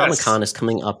Diego Comic-Con is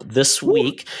coming up this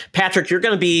week. Patrick, you're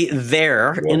going to be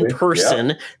there in person.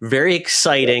 Yeah. Very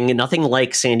exciting. Nothing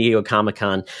like San Diego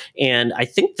Comic-Con. And I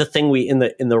think the thing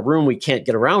in the room we can't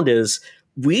get around is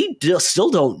we still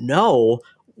don't know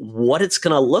what it's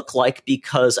going to look like,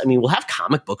 because we'll have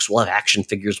comic books, we'll have action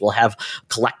figures, we'll have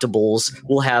collectibles,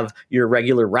 we'll have your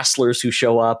regular wrestlers who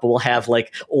show up, we'll have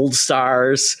like old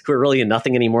stars who are really in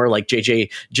nothing anymore, like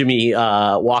Jimmy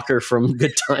Walker from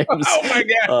Good Times. Oh my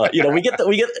god!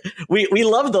 We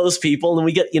love those people, and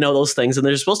we get those things, and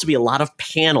there's supposed to be a lot of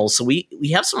panels, so we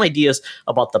have some ideas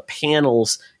about the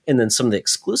panels. And then some of the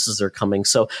exclusives are coming.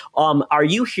 So, are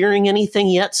you hearing anything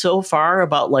yet so far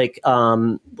about like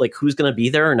who's going to be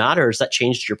there or not, or has that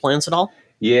changed your plans at all?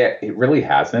 Yeah, it really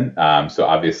hasn't. So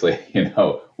obviously,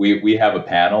 we have a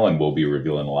panel and we'll be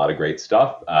revealing a lot of great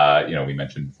stuff. We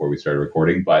mentioned before we started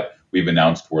recording, but we've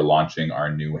announced we're launching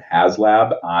our new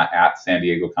HasLab at San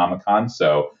Diego Comic-Con.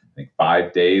 So I think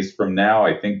 5 days from now,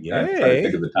 I'm trying to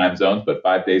think of the time zones, but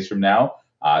 5 days from now,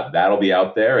 that'll be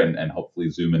out there and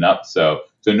hopefully zooming up. So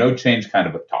no change kind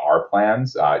of to our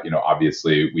plans.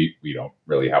 Obviously we don't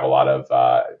really have a lot of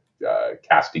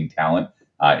casting talent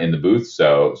in the booth.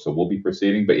 So we'll be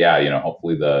proceeding. But yeah,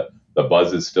 hopefully the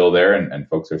buzz is still there and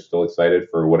folks are still excited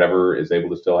for whatever is able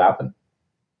to still happen.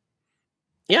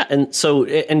 Yeah, and so,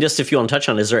 and just if you want to touch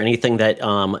on, is there anything that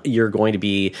you're going to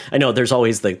be? I know there's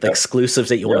always the exclusives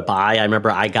that you want to buy. I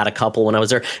remember I got a couple when I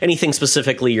was there. Anything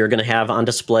specifically you're going to have on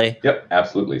display? Yep,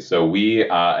 absolutely. So we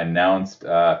announced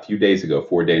a few days ago,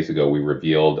 4 days ago, we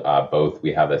revealed both.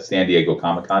 We have a San Diego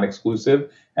Comic-Con exclusive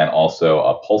and also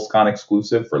a PulseCon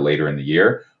exclusive for later in the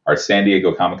year. Our San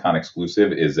Diego Comic-Con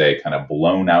exclusive is a kind of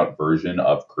blown out version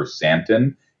of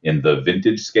Chrysanthemum in the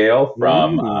vintage scale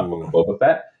from Boba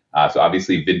Fett. So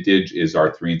obviously, vintage is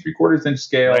our 3 3/4 inch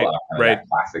scale, that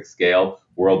classic scale,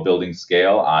 world building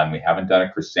scale. We haven't done a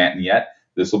Chrysanthemum yet.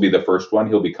 This will be the first one.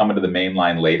 He'll be coming to the main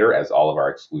line later, as all of our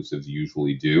exclusives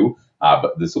usually do.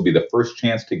 But this will be the first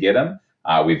chance to get him.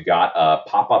 We've got a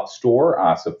pop-up store,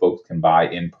 so folks can buy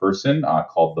in person,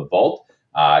 called The Vault.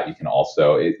 You can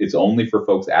also, it's only for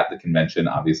folks at the convention,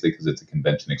 obviously, because it's a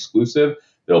convention exclusive.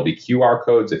 There'll be QR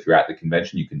codes. If you're at the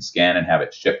convention, you can scan and have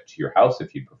it shipped to your house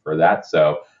if you prefer that.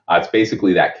 So it's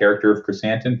basically that character of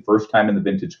Chrysanthemum, first time in the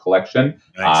vintage collection,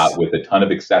 with a ton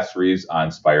of accessories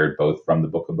inspired both from the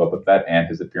Book of Boba Fett and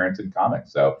his appearance in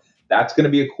comics. So that's going to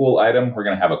be a cool item. We're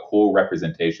going to have a cool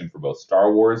representation for both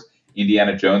Star Wars,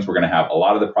 Indiana Jones. We're going to have a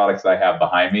lot of the products I have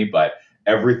behind me, but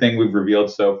everything we've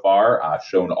revealed so far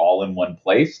shown all in one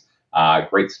place.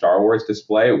 Great Star Wars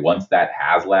display. Once that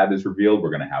HasLab is revealed, we're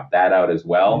going to have that out as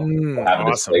well. We'll have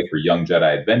a display for Young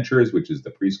Jedi Adventures, which is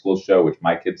the preschool show, which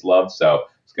my kids love. So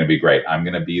it's going to be great. I'm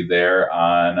going to be there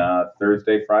on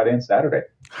Thursday, Friday, and Saturday.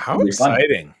 How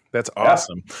exciting. That's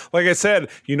awesome. Yeah. Like I said,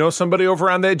 somebody over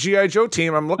on that G.I. Joe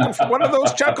team. I'm looking for one of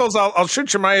those chuckles. I'll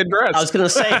shoot you my address. I was going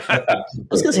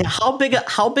to say,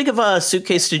 how big of a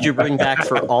suitcase did you bring back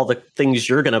for all the things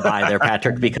you're going to buy there,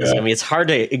 Patrick? Because I mean, it's hard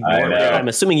to ignore. I'm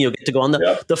assuming you'll get to go on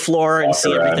the floor and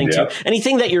see everything too.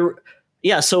 Anything that you're.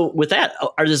 Yeah. So with that,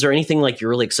 is there anything like you're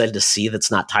really excited to see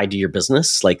that's not tied to your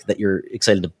business, like that you're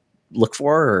excited to look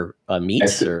for or meet?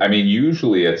 I mean,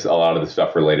 usually it's a lot of the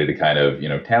stuff related to kind of,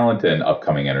 talent and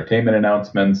upcoming entertainment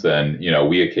announcements. And,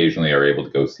 we occasionally are able to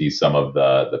go see some of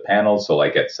the panels. So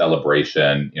like at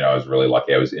Celebration, I was really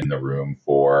lucky. I was in the room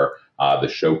for the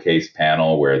showcase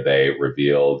panel where they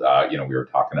revealed, we were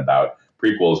talking about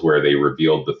prequels where they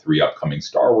revealed the 3 upcoming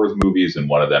Star Wars movies. And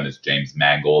one of them is James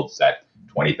Mangold, set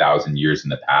 20,000 years in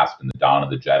the past in the Dawn of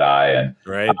the Jedi. And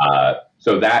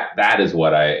so that is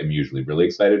what I am usually really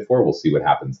excited for. We'll see what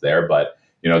happens there. But,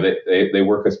 they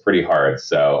work us pretty hard.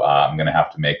 So I'm going to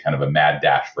have to make kind of a mad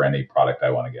dash for any product I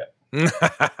want to get.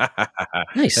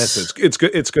 Nice. It's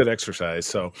good. It's good exercise.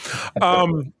 So,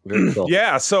 Very cool.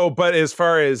 Yeah. So, but as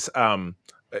far as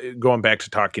going back to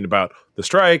talking about the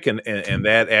strike and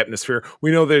that atmosphere,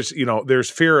 we know there's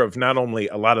fear of not only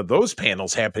a lot of those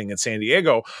panels happening in San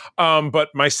Diego, but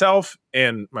myself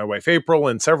and my wife April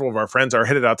and several of our friends are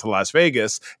headed out to Las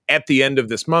Vegas at the end of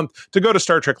this month to go to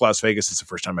Star Trek Las Vegas. It's the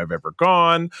first time I've ever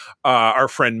gone. Our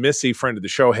friend Missy, friend of the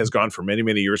show, has gone for many,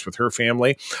 many years with her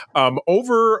family.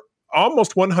 Over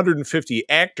almost 150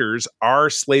 actors are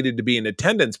slated to be in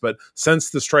attendance, but since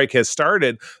the strike has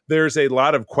started, there's a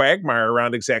lot of quagmire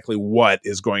around exactly what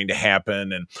is going to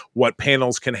happen and what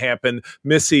panels can happen.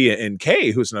 Missy and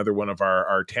Kay, who's another one of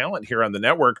our talent here on the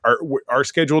network, are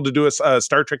scheduled to do a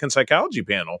Star Trek and psychology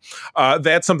panel.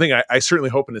 That's something I certainly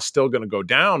hope and is still going to go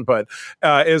down. But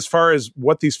as far as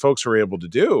what these folks are able to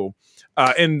do,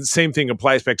 and same thing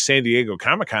applies back to San Diego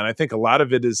Comic-Con. I think a lot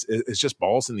of it is just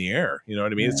balls in the air. You know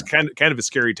what I mean? Yeah. It's kind of a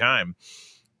scary time.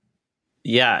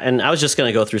 Yeah, and I was just going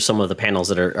to go through some of the panels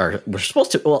that we're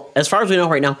supposed to. Well, as far as we know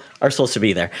right now, are supposed to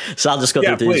be there. So I'll just go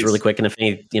through these really quick, and if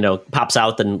any pops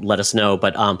out, then let us know.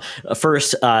 But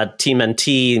first,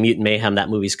 TMNT, Mutant Mayhem, that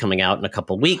movie's coming out in a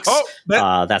couple of weeks.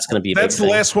 Oh, that's going to be. That's the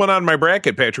last one on my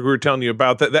bracket, Patrick. We were telling you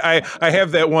about that. I have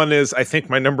that one as I think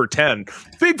my number 10.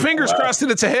 Big fingers crossed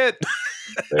that it's a hit.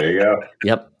 There you go.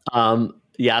 Yep.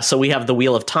 Yeah, so we have The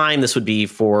Wheel of Time. This would be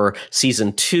for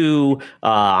season 2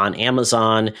 on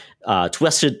Amazon.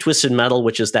 Twisted Metal,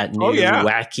 which is that new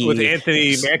wacky with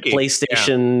Anthony Mackie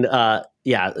PlayStation.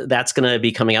 Yeah, that's going to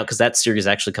be coming out because that series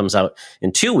actually comes out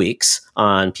in 2 weeks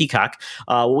on Peacock.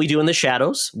 What We Do in the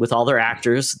Shadows with all their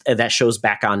actors, that show's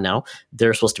back on now.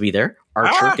 They're supposed to be there.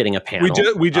 Archer getting a panel.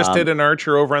 We just did an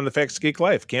Archer over on the Facts Geek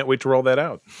Life. Can't wait to roll that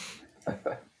out.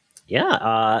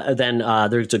 Yeah. Then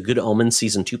there's a Good Omens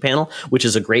season 2 panel, which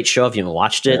is a great show. If you haven't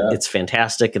watched it, it's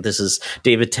fantastic. This is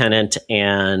David Tennant,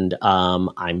 and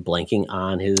I'm blanking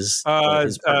on his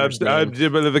partner's name.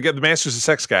 The Masters of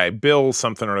Sex guy, Bill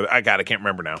something or other. I can't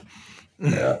remember now.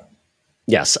 Yeah.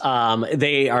 Yes,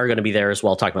 they are going to be there as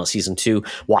well, talking about season 2,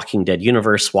 Walking Dead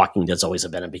universe. Walking Dead's always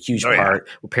been a huge part.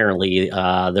 Apparently,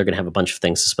 they're going to have a bunch of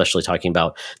things, especially talking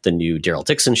about the new Daryl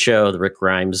Dixon show, the Rick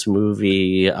Grimes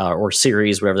movie or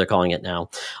series, whatever they're calling it now.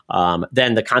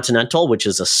 Then The Continental, which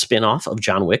is a spin-off of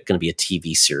John Wick, going to be a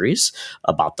TV series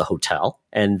about the hotel.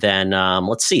 And then,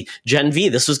 let's see, Gen V,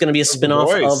 this was going to be a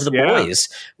spin-off of The Boys,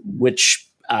 which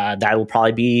that will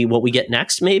probably be what we get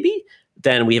next, maybe.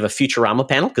 Then we have a Futurama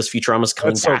panel because Futurama's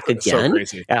coming back again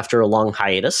after a long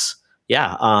hiatus.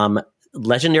 Yeah.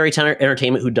 Legendary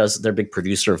Entertainment, who does their big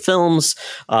producer of films,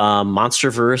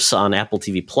 Monsterverse on Apple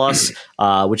TV Plus,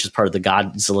 which is part of the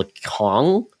Godzilla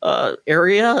Kong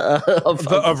area of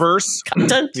the Averse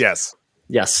content. Yes.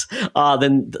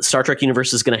 Then the Star Trek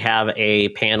universe is going to have a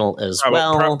panel as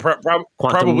well.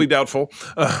 Probably doubtful,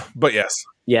 but yes.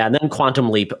 Yeah, and then Quantum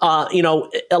Leap. A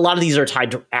lot of these are tied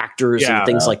to actors and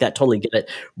things like that. Totally get it.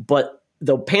 But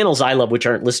the panels I love, which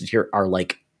aren't listed here, are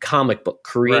like comic book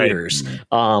creators.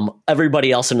 Right.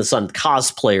 Everybody else in the sun,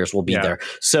 cosplayers will be there.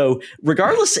 So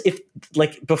regardless, if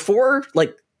like before,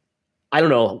 like I don't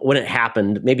know when it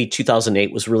happened, maybe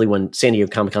 2008 was really when San Diego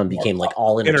Comic-Con became like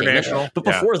all international. But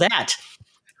before that,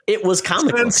 it was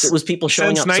comic books. It was people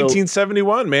showing up. Since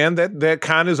 1971, man, that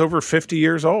con is over 50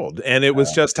 years old. And it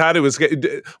was just Todd. It was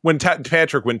when Todd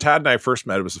and I first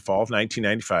met, it was the fall of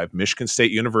 1995, Michigan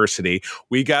State University.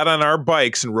 We got on our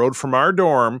bikes and rode from our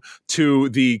dorm to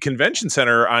the convention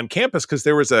center on campus because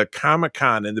there was a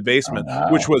Comic-Con in the basement,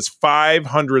 which was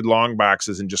 500 long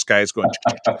boxes and just guys going.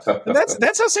 And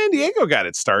that's how San Diego got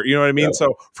its start. You know what I mean? Yeah.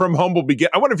 So from humble begin.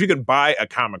 I wonder if you can buy a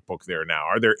comic book there now.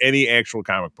 Are there any actual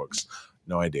comic books?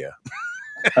 No idea.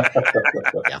 I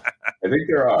think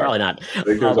there are. Probably not. I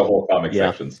think there's a whole comic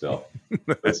section still.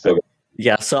 It's still.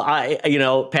 Yeah. So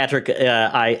Patrick,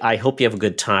 I hope you have a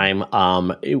good time.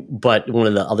 But one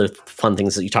of the other fun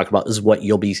things that you talk about is what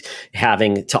you'll be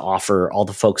having to offer all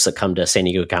the folks that come to San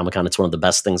Diego Comic-Con. It's one of the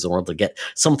best things in the world to get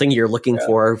something you're looking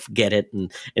for, get it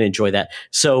and enjoy that.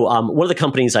 So one of the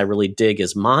companies I really dig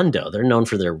is Mondo. They're known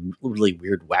for their really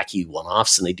weird, wacky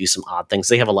one-offs, and they do some odd things.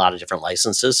 They have a lot of different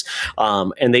licenses,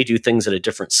 and they do things at a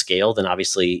different scale than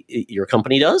obviously your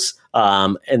company does.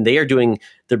 And they're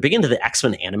big into the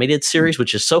X-Men animated series,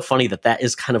 which is so funny that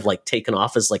is kind of like taken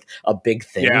off as like a big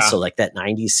thing. Yeah. So like that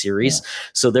 90s series. Yeah.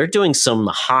 So they're doing some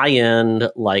high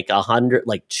end, like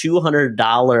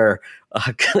 $200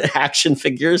 action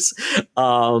figures.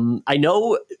 I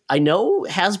know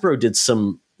Hasbro did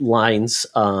some lines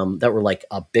that were like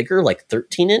a bigger, like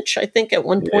 13-inch, I think at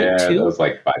one point too. That was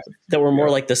like $5. That were more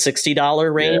like the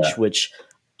 $60 range, which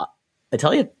I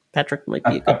tell you, Patrick, might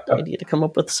be a good idea to come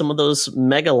up with some of those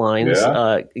mega lines.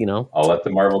 I'll let the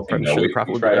Marvel team know. We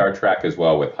tried our track as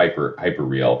well with Hyper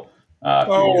Real.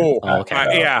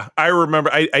 Okay. I remember.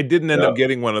 I didn't end up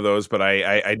getting one of those, but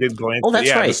I did glance. Oh,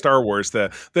 that's right. The Star Wars.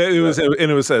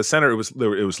 It was a center. It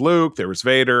was Luke. There was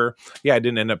Vader. Yeah, I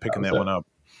didn't end up picking that one up.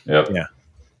 Yep. Yeah.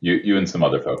 You and some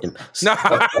other folks.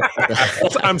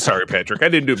 I'm sorry, Patrick. I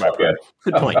didn't do my part.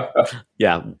 Good point.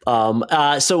 Yeah.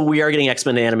 So we are getting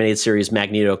X-Men animated series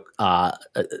Magneto.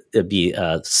 It'd be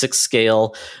 6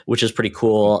 scale, which is pretty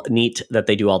cool. Neat that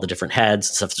they do all the different heads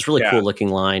and stuff. It's a really cool looking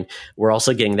line. We're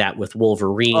also getting that with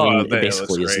Wolverine,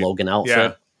 basically his Logan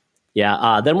outfit.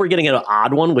 Yeah. Then we're getting an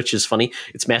odd one, which is funny.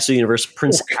 It's Master of the Universe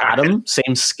Prince Adam,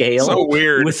 same scale. So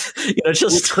weird. With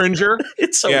just Cringer.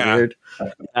 It's so weird.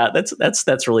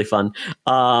 That's really fun.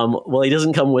 Well, he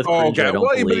doesn't come with Cringer, I don't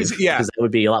believe, because that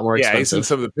would be a lot more expensive. He's in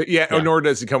some of the, nor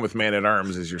does he come with Man at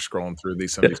Arms as you're scrolling through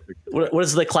these. Some of these pictures. What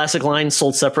is the classic line?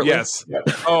 Sold separately. Yes.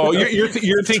 Oh,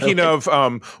 you're thinking of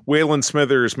Waylon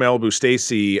Smithers' Malibu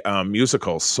Stacy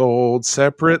musical, Sold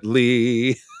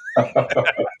Separately.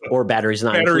 Or Batteries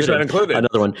Not Included.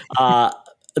 Another one.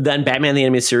 Then Batman the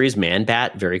Animated Series,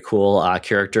 Man-Bat, very cool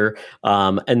character.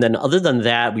 And then other than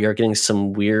that, we are getting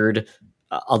some weird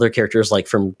other characters like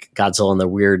from Godzilla and the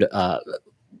weird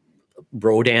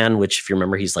Rodan, which if you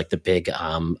remember, he's like the big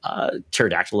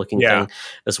pterodactyl looking thing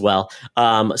as well.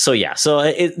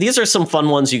 These are some fun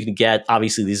ones you can get.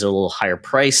 Obviously, these are a little higher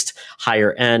priced,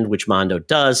 higher end, which Mondo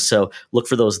does. So look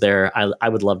for those there. I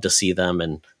would love to see them.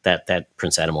 And that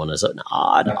Prince Adam one is an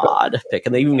odd pick.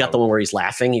 And they even got the one where he's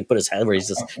laughing. He put his head where he's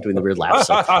just doing the weird laugh.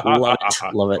 So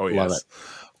love it.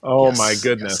 Oh, my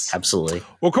goodness. Yes, absolutely.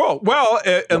 Well, cool. Well,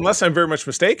 unless I'm very much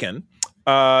mistaken,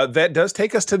 that does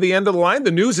take us to the end of the line.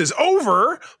 The news is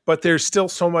over, but there's still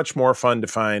so much more fun to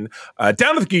find.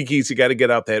 Down at the Geekies, you got to get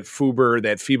out that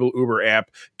feeble Uber app.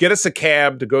 Get us a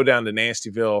cab to go down to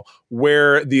Nastyville,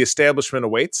 where the establishment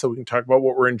awaits, so we can talk about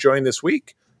what we're enjoying this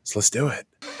week. So let's do it.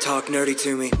 Talk nerdy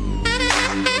to me.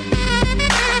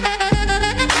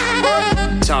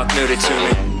 Talk nerdy Snoot it to me.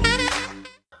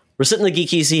 We're sitting in the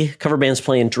Geek Easy, cover band's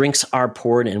playing, drinks are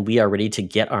poured, and we are ready to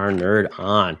get our nerd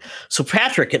on. So,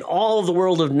 Patrick, in all of the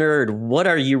world of nerd, what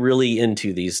are you really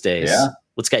into these days? Yeah.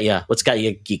 What's got you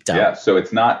geeked out? Yeah, so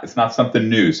it's not something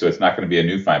new, so it's not going to be a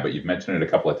new find, but you've mentioned it a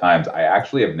couple of times. I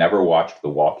actually have never watched The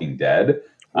Walking Dead.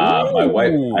 My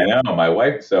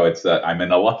wife. So it's I'm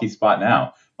in a lucky spot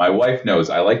now. My wife knows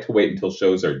I like to wait until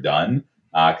shows are done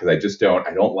because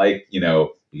I don't like,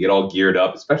 you get all geared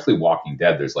up, especially Walking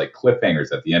Dead. There's like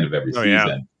cliffhangers at the end of every season.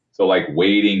 Yeah. So like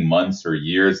waiting months or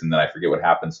years, and then I forget what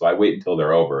happens. So I wait until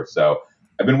they're over. So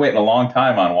I've been waiting a long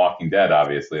time on Walking Dead,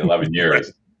 obviously, 11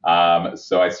 years.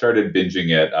 So I started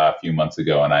binging it a few months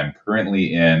ago, and I'm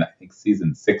currently in, I think,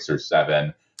 season 6 or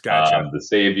 7. Gotcha. The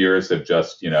Saviors have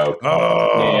just,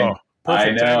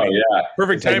 Perfect timing. Yeah.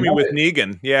 Perfect timing with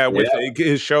Negan. Yeah, with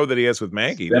his show that he has with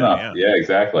Maggie. Yeah,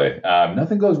 exactly.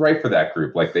 Nothing goes right for that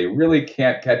group. Like, they really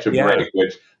can't catch a break,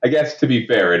 which I guess, to be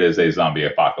fair, it is a zombie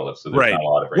apocalypse, so there's not a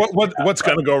lot of breaks. What's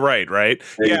going to go right?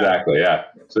 Exactly, yeah.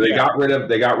 So they got rid of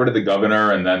the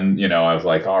governor, and then, I was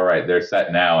like, all right, they're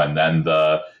set now. And then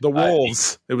the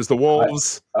wolves. It was the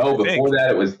wolves. Before that,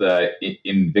 it was the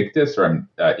Invictus or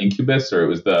Incubus, or it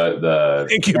was the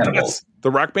Incubus. Cannibals. The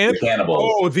rock band? The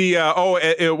Cannibals.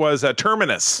 It was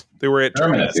Terminus. They were at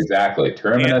Terminus, exactly.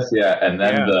 Terminus, yeah. And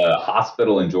then the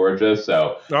hospital in Georgia.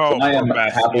 So I am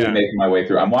happily making my way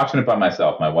through. I'm watching it by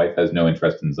myself. My wife has no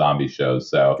interest in zombie shows,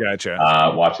 so gotcha.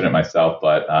 Watching it myself,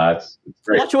 but it's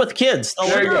great. Watch it with kids.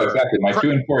 There you go, exactly. My 2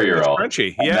 and 4-year-old.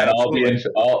 Crunchy, and then I'll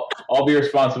be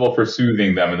responsible for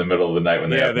soothing them in the middle of the night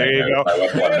when they have there you go.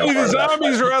 Hey, the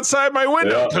zombies are outside my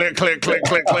window. Click, click, click,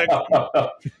 click, click. So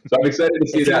I'm excited to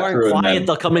see that through. Quiet,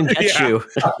 they'll come and get you.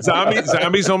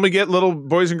 Zombies only get little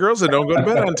boys and girls that don't go to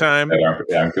bed on time.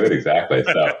 I'm good, exactly.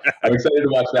 So I'm excited to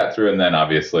watch that through, and then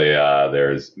obviously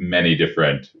there's many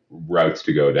different routes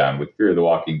to go down with Fear of the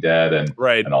Walking Dead and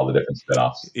all the different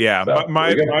spinoffs. Yeah, so,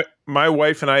 my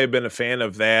wife and I have been a fan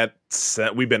of that.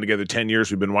 We've been together 10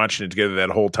 years. We've been watching it together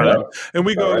that whole time, and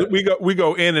we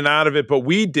go in and out of it. But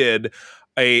we did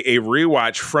a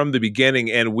rewatch from the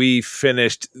beginning, and we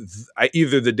finished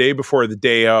either the day before or the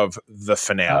day of the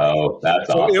finale. Oh, that's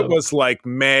awesome. It was like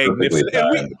magnificent.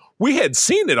 And we had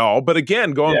seen it all, but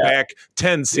again, going back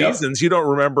 10 seasons, you don't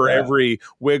remember every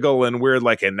wiggle, and we're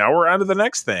like, and now we're on to the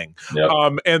next thing.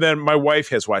 And then my wife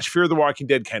has watched Fear of the Walking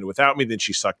Dead kind of without me. Then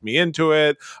she sucked me into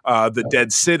it. The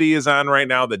Dead City is on right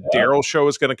now. The Daryl show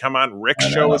is going to come on. Rick's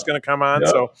show is going to come on.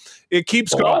 So it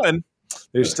keeps going.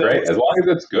 It's great as long as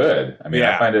it's good. I mean,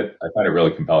 I find it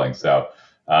really compelling. So,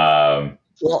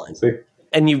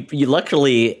 and you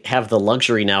luckily have the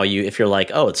luxury now. If you're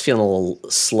like, oh, it's feeling a little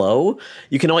slow,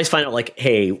 you can always find out like,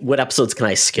 hey, what episodes can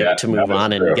I skip to move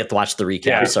on and get to watch the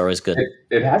recaps? Are always good.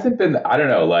 It hasn't been. I don't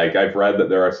know. Like I've read that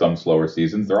there are some slower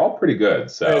seasons. They're all pretty good.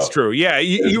 So that's true. Yeah,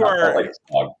 you are.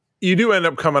 You do end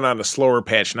up coming on a slower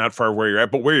patch, not far where you're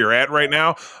at, but where you're at right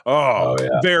now,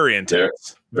 very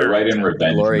intense. They're right in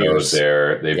revenge mode.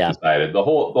 They've decided the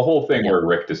whole thing where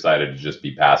Rick decided to just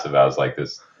be passive. I was like,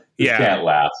 this can't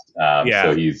last.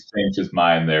 So he's changed his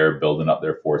mind. They're building up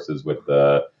their forces with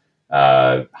the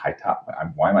high top.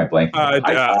 Why am I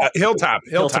blanking? Hilltop,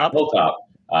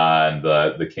 and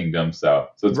the kingdom. So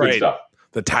it's good stuff.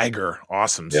 The Tiger.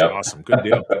 Awesome. Awesome. Good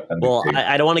deal. Well,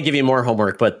 I don't want to give you more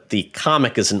homework, but the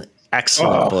comic is an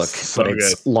excellent book, but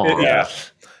it's long.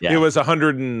 It was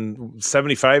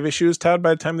 175 issues, Todd,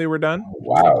 by the time they were done.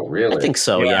 Wow, really? I think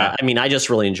so, yeah. I mean, I just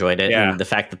really enjoyed it. And the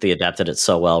fact that they adapted it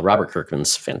so well. Robert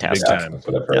Kirkman's fantastic. Big time. That's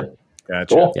what I've heard.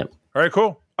 Gotcha. Cool. Yep. All right,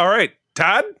 cool. All right,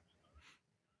 Todd?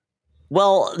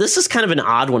 Well, this is kind of an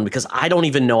odd one because I don't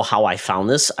even know how I found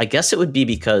this. I guess it would be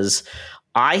because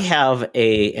I have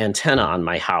a antenna on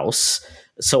my house,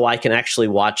 so I can actually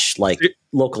watch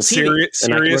local TV,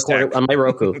 and I can record it on my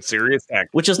Roku. Serious tech,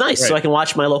 which is nice. Right. So I can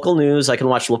watch my local news, I can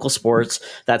watch local sports,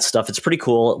 that stuff. It's pretty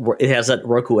cool. It has that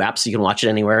Roku app, so you can watch it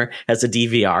anywhere. It has a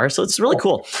DVR, so it's really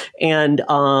cool. And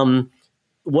one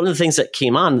of the things that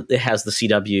came on, it has the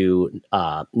CW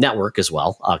network as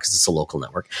well, because it's a local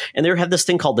network. And they had this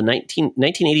thing called the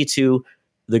 1982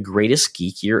 The Greatest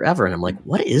Geek Year Ever. And I'm like,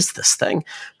 what is this thing?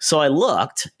 So I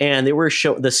looked, and they were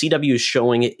the CW is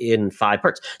showing it in 5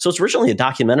 parts. So it's originally a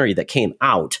documentary that came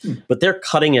out, but they're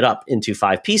cutting it up into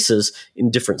 5 pieces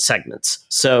in different segments.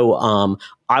 So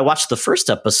I watched the first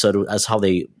episode as how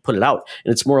they put it out,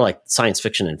 and it's more like science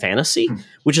fiction and fantasy,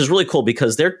 which is really cool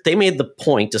because they made the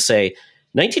point to say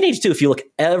 1982, if you look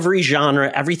every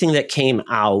genre, everything that came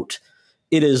out,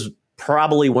 it is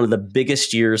probably one of the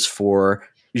biggest years for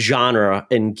genre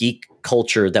and geek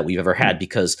culture that we've ever had,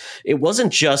 because it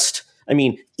wasn't just, I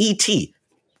mean, E.T.,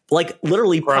 like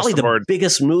literally Across probably the the board.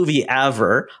 biggest movie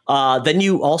ever. Then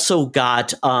you also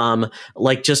got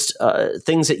like just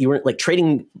things that you weren't like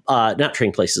trading, not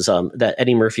Trading Places, that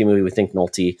Eddie Murphy movie with Nick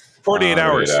Nolte. 48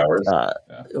 hours. 48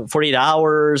 hours. 48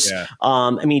 Hours. Yeah.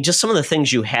 I mean, just some of the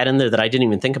things you had in there that I didn't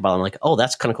even think about. I'm like, oh,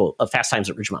 that's kind of cool. Fast Times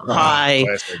at Ridgemont High.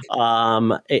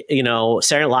 Classic. You know,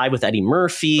 Saturday Night Live with Eddie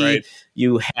Murphy. Right.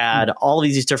 You had all of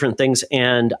these different things.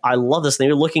 And I love this. And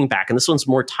you're looking back, and this one's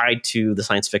more tied to the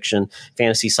science fiction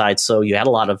fantasy side. So you had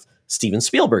a lot of Steven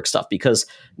Spielberg stuff, because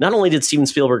not only did Steven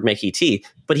Spielberg make E.T.,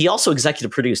 but he also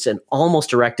executive produced and almost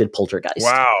directed Poltergeist.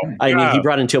 Wow. I mean, he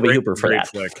brought in Toby Hooper for that.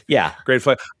 Flick. Yeah. Great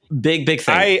flick. Big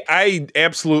thing. I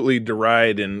absolutely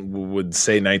deride and would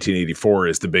say 1984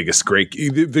 is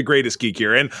the greatest geek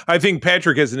year. And I think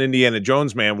Patrick, as an Indiana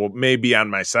Jones man, may be on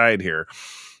my side here.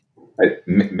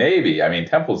 Maybe. I mean,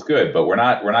 Temple's good, but we're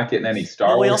not getting any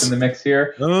Star Wars in the mix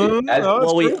here.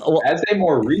 As a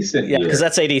more recent year, because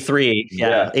that's 83.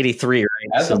 Yeah, 83. Right?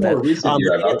 As a more recent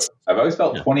year, I've always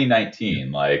felt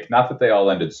 2019. Like, not that they all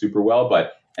ended super well,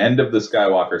 but end of the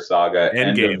Skywalker saga,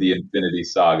 end of the Infinity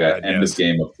Saga, end of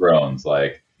Game of Thrones.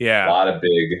 Like, a lot of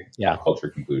big culture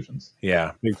conclusions.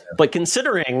 Yeah. But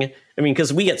considering, I mean,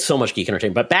 because we get so much geek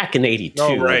entertainment, but back in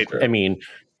 82, I mean,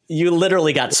 you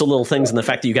literally got so little things, and the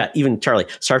fact that you got even Charlie,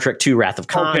 Star Trek II, Wrath of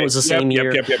Khan was the same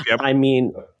year. Yep. I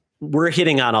mean, we're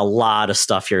hitting on a lot of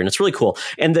stuff here, and it's really cool.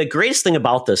 And the greatest thing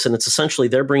about this, and it's essentially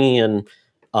they're bringing in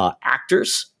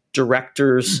actors,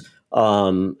 directors,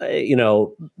 you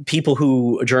know,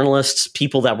 journalists,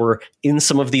 people that were in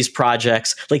some of these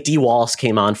projects, like Dee Wallace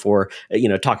came on for, you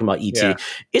know, talking about E.T. Yeah.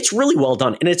 It's really well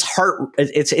done, and it's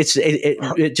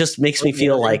it just makes me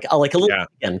feel like a little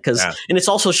again, because and it's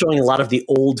also showing a lot of the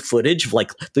old footage of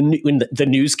like the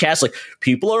newscast, like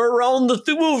people are around the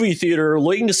movie theater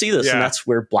waiting to see this, and that's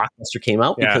where Blockbuster came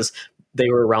out because they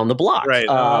were around the block. Right.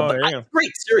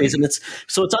 Great series. And it's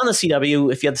on the CW.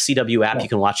 If you have the CW app, you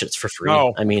can watch it. It's for free.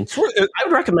 I mean, I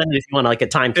would recommend it if you want like a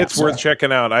time capsule. It's worth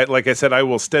checking out. Like I said, I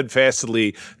will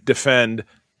steadfastly defend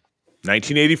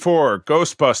 1984,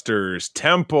 Ghostbusters,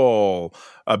 Temple,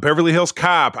 Beverly Hills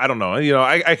Cop. I don't know. You know,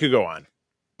 I could go on,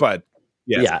 but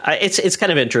it's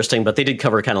kind of interesting, but they did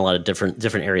cover kind of a lot of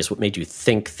different areas. What made you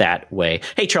think that way?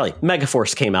 Hey, Charlie,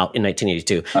 Megaforce came out in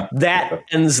 1982. That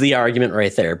ends the argument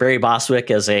right there. Barry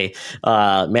Bostwick as a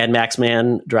Mad Max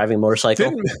man driving a motorcycle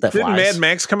that flies. Didn't Mad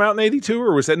Max come out in 82,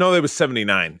 or was that? No, that was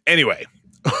 79. Anyway.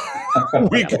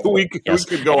 we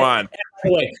could go on.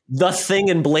 Anyway, The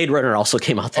Thing and Blade Runner also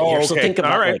came out that year. So think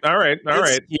about all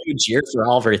right. Huge year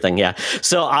for everything. Yeah.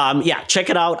 So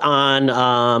check it out on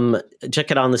the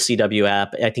CW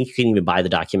app. I think you can even buy the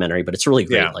documentary, but it's really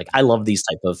great. Yeah. Like, I love these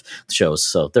type of shows,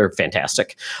 so they're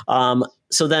fantastic.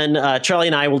 So then Charlie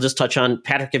and I will just touch on,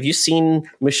 Patrick, have you seen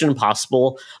Mission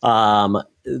Impossible?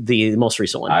 The most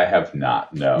recent one? I have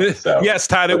not. No. So, yes,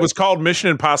 Todd. It was called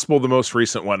Mission Impossible, the most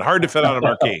recent one. Hard to fit on a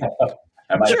marquee.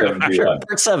 Sure.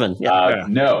 Part 7. Yeah.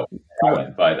 No,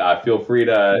 but feel free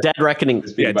to Dead Reckoning.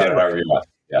 Speak about it however you want.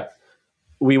 Yeah.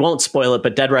 We won't spoil it,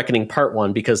 but Dead Reckoning Part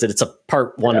 1, because it's a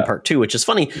Part 1 and Part 2, which is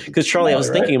funny because, Charlie, I was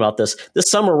thinking about this. This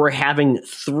summer, we're having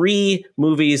 3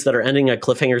 movies that are ending at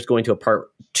cliffhangers going to a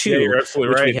Part 2. Yeah, you're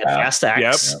absolutely right. We had Fast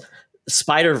X. Yep.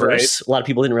 Spider-Verse. A lot of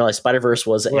people didn't realize Spider-Verse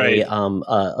was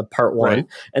a Part 1,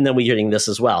 and then we're getting this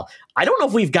as well. I don't know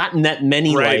if we've gotten that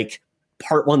many like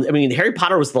Part 1. I mean, Harry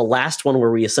Potter was the last one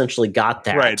where we essentially got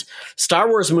that. Right. Star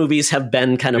Wars movies have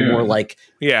been kind of more like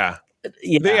Dune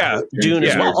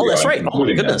as well. Oh, that's right. Oh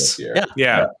my goodness.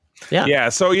 Yeah.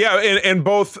 So and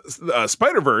both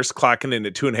Spider-Verse clocking in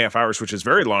at 2.5 hours, which is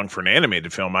very long for an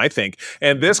animated film, I think,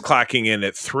 and this clocking in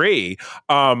at 3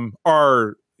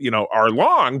 are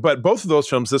long, but both of those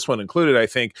films, this one included, I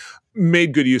think,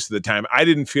 made good use of the time. I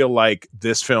didn't feel like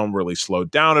this film really slowed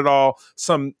down at all.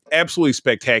 Some absolutely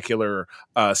spectacular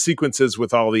sequences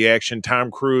with all the action. Tom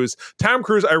Cruise,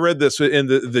 I read this in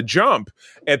the jump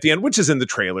at the end, which is in the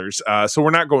trailers. So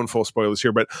we're not going full spoilers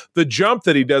here, but the jump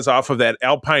that he does off of that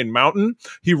Alpine mountain,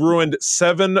 he ruined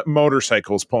 7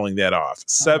 motorcycles pulling that off.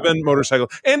 7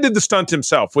 motorcycles, and did the stunt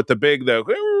himself with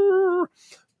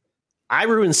I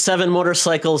ruin 7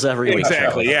 motorcycles every week.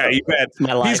 Exactly. Yeah, you bet.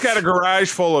 He's got a garage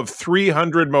full of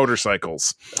 300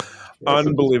 motorcycles.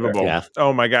 Unbelievable. Yeah.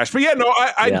 Oh my gosh. But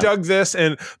I dug this,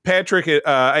 and Patrick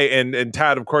and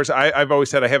Todd, of course, I've always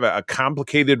said I have a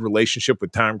complicated relationship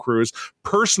with Tom Cruise.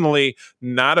 Personally,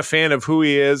 not a fan of who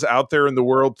he is out there in the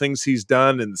world, things he's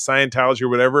done in Scientology or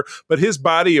whatever, but his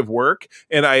body of work,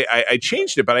 and I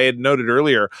changed it, but I had noted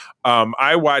earlier,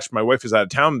 I watched, my wife is out of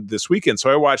town this weekend, so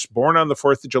I watched Born on the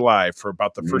 4th of July for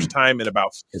about the first time in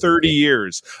about 30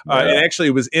 years. And actually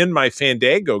it was in my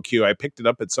Fandango queue. I picked it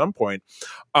up at some point.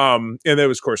 And there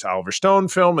was, of course, Oliver Stone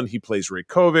film, and he plays Ray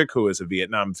Kovic, who is a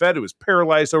Vietnam vet who was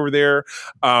paralyzed over there.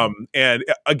 And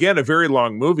again, a very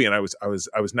long movie, and I was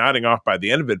nodding off by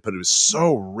the end of it, but it was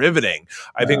so riveting.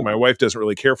 I think my wife doesn't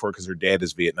really care for it because her dad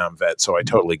is Vietnam vet, so I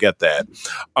totally get that.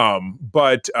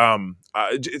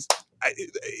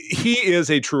 He is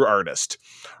a true artist.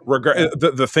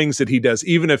 The things that he does,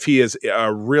 even if he is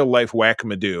a real life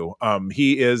whack-a-madoo,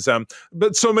 he is.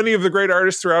 But so many of the great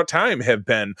artists throughout time have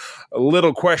been a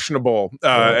little questionable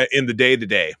in the day to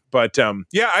day. But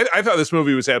I thought this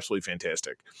movie was absolutely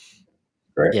fantastic.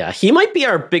 Great. Yeah, he might be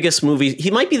our biggest movie. He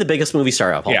might be the biggest movie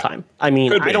star of all time. I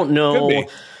mean, I don't know.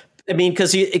 I mean,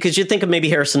 because you think of maybe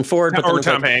Harrison Ford, but or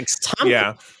Tom Hanks.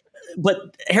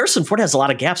 But Harrison Ford has a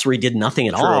lot of gaps where he did nothing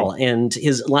at all, and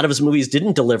a lot of his movies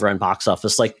didn't deliver on box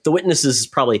office. Like The Witnesses is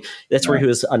probably where he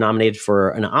was nominated for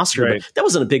an Oscar, but that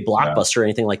wasn't a big blockbuster or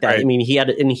anything like that. I mean,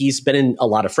 he's been in a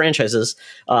lot of franchises,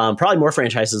 probably more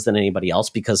franchises than anybody else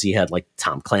because he had like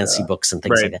Tom Clancy books and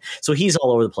things like that. So he's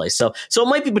all over the place. So it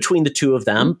might be between the two of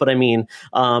them, but I mean,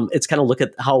 it's kind of look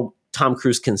at how Tom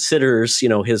Cruise considers,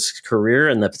 his career,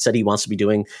 and that said he wants to be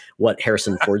doing what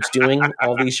Harrison Ford's doing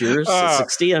all these years at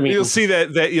 60. I mean, you'll see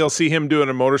that you'll see him doing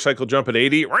a motorcycle jump at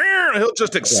 80. He'll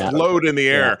just explode in the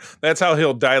air. Yeah. That's how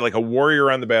he'll die, like a warrior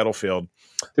on the battlefield.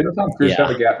 Didn't Tom Cruise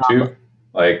have a gap too?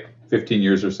 Like 15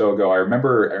 years or so ago. I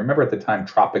remember at the time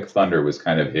Tropic Thunder was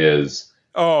kind of his.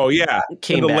 Oh yeah,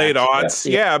 in the late aughts.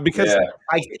 Yeah, because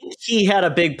I think he had a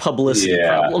big publicity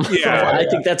problem. I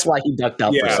think that's why he ducked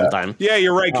out for some time. Yeah,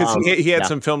 you're right, because he had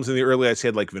some films in the early aughts. He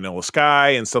had like Vanilla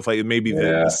Sky and stuff like maybe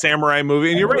the samurai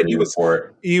movie. And you're right,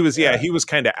 he was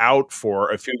kind of out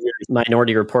for a few years.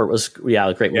 Minority Report was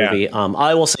a great movie.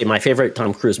 I will say my favorite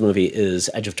Tom Cruise movie is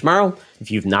Edge of Tomorrow.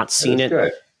 If you've not seen it.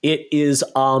 Good. It is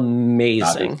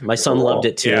amazing. My son loved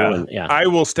it too. Yeah. And, I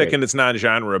will stick in its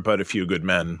non-genre, but A Few Good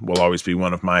Men will always be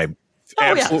one of my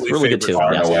absolutely really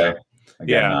favorite. Good too.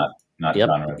 Again, not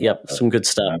genre. Yep, some good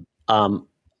stuff. On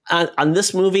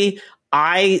this movie,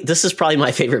 this is probably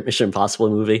my favorite Mission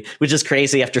Impossible movie, which is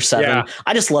crazy after 7. Yeah.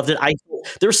 I just loved it.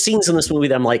 There's scenes in this movie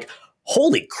that I'm like,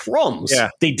 holy crumbs.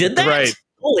 Yeah. They did that? Right.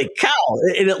 Holy cow.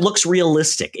 And it looks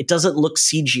realistic. It doesn't look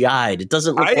CGI'd. It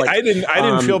doesn't look like... I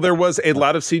didn't feel there was a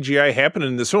lot of CGI happening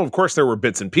in this film. Of course, there were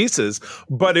bits and pieces,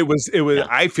 but it was.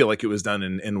 I feel like it was done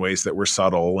in ways that were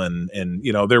subtle, and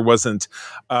there wasn't.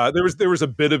 There was a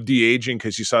bit of de-aging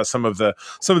because you saw some of the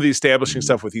establishing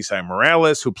stuff with Isai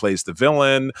Morales, who plays the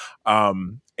villain.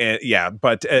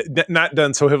 But not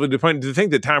done so heavily to the point to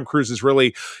think that Tom Cruise is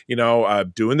really,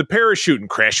 doing the parachute and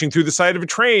crashing through the side of a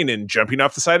train and jumping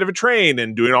off the side of a train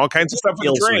and doing all kinds of stuff with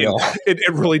the train.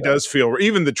 It really does feel,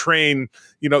 even the train,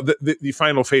 the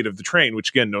final fate of the train, which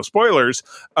again, no spoilers,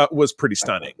 was pretty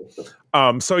stunning.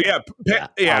 I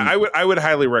would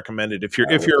highly recommend it if you're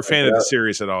a fan of the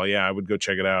series at all. Yeah, I would go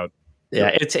check it out.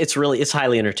 Yeah, it's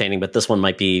highly entertaining, but this one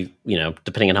might be,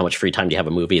 depending on how much free time you have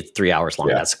a movie, it's 3 hours long.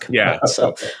 That's a commitment.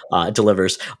 So it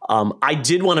delivers. I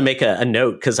did want to make a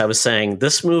note because I was saying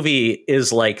this movie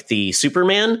is like the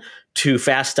Superman to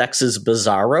Fast X's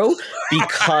Bizarro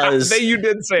because you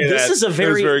did say this is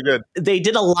very good. They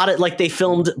did a lot of they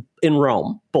filmed in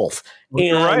Rome, both.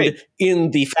 And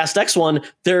in the Fast X one,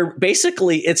 they're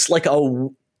basically it's like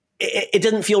it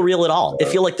didn't feel real at all. It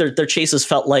feel like their chases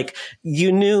felt like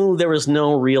you knew there was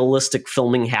no realistic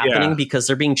filming happening because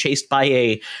they're being chased by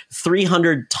a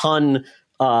 300-ton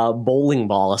bowling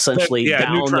ball essentially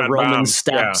down the Roman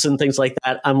steps and things like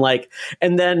that. I'm like,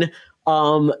 and then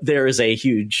there is a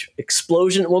huge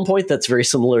explosion at one point that's very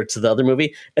similar to the other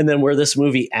movie. And then where this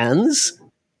movie ends,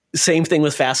 same thing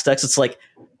with Fast X. It's like,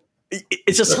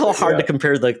 it's just so hard to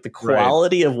compare the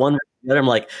quality of one. I'm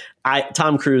like,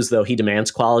 Tom Cruise, though, he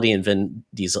demands quality, and Vin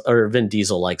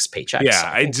Diesel likes paychecks.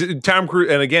 Yeah, Tom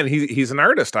Cruise, and again, he's an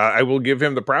artist. I will give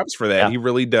him the props for that. Yeah. He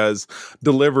really does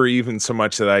deliver, even so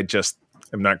much that I just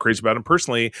am not crazy about him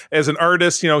personally. As an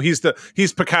artist,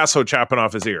 he's Picasso chopping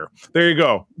off his ear. There you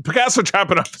go, Picasso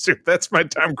chopping off his ear. That's my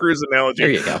Tom Cruise analogy.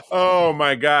 There you go. Oh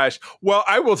my gosh. Well,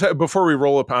 I will before we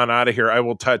roll upon out of here, I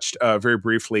will touch very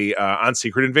briefly on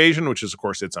Secret Invasion, which is, of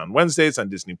course, it's on Wednesdays on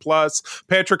Disney Plus.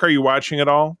 Patrick, are you watching it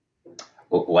all?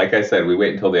 Well, like I said, we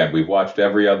wait until the end. We've watched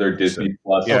every other Disney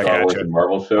Plus Star Wars and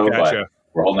Marvel show, but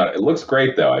we're holding on. It looks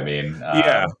great, though. I mean,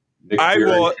 Nick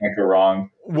Fury can't go wrong.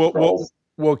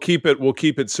 We'll keep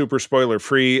it super spoiler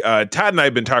free. Todd and I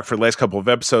have been talking for the last couple of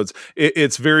episodes.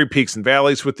 It's very peaks and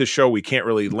valleys with this show. We can't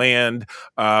really land,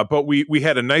 but we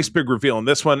had a nice big reveal in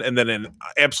this one, and then an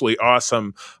absolutely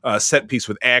awesome set piece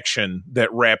with action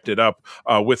that wrapped it up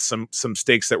with some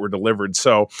stakes that were delivered.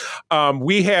 So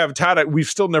we have Todd. We've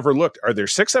still never looked. Are there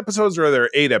 6 episodes or are there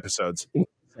 8 episodes?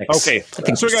 Okay,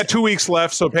 so we got 2 weeks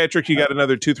left. So Patrick, you got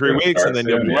another 2-3 weeks, and then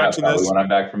you'll be watching this when I'm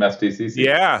back from STCC.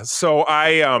 Yeah. So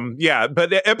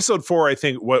but episode 4, I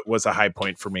think, what was a high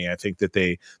point for me. I think that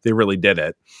they really did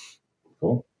it.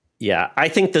 Cool. Yeah, I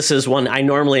think this is one. I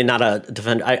normally am not a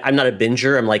defender. I'm not a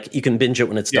binger. I'm like, you can binge it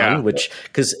when it's done,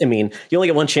 because I mean, you only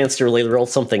get one chance to really roll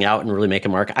something out and really make a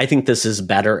mark. I think this is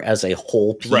better as a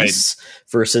whole piece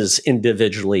versus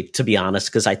individually, to be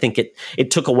honest, because I think it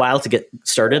took a while to get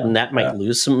started, and that might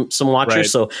lose some watchers. Right.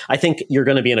 So I think you're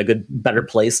going to be in a better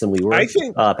place than we were. I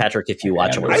think, Patrick, if you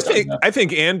watch it. I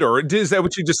think Andor, is that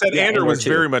what you just said? Andor was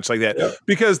very much like that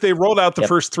because they rolled out the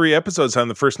first 3 episodes on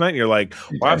the first night, and you're like,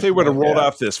 wow, if they would have rolled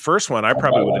off this first one, I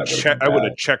probably would have checked. I would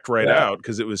have checked out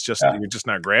because it was just you're just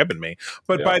not grabbing me.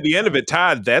 But by the end of it,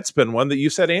 Todd, that's been one that you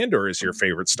said Andor is your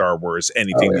favorite Star Wars.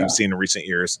 Anything you've seen in recent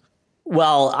years?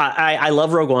 Well, I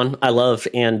love Rogue One. I love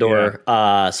Andor.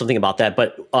 Something about that,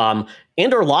 but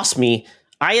Andor lost me.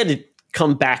 I had to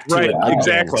come back to it.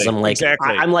 Exactly.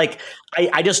 I'm like,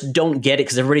 I just don't get it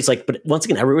because everybody's like, but once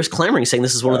again, everybody's clamoring saying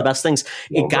this is one of the best things.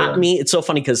 It got me. It's so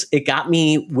funny because it got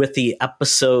me with the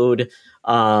episode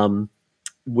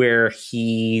where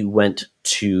he went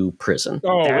to prison.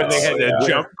 Oh, when they had to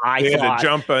jump. They had to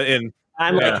jump in.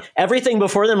 I'm like, everything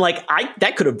before them, like I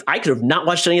could have not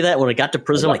watched any of that when I got to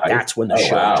prison. Like that's when the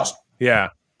show just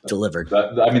delivered.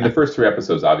 I mean, the first 3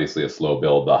 episodes, obviously a slow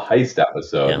build. The heist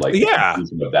episode, the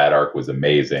conclusion of that arc was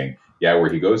amazing. Yeah,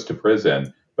 where he goes to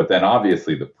prison, but then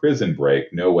obviously the prison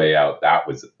break, No Way Out, that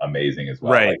was amazing as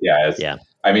well. Right. Like,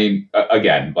 I mean,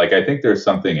 again, like I think there's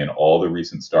something in all the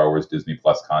recent Star Wars Disney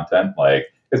Plus content. Like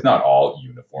it's not all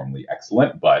uniformly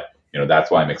excellent, but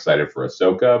that's why I'm excited for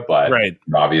Ahsoka. But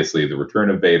obviously, the return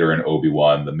of Vader and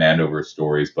Obi-Wan, the Mandoverse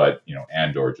stories, but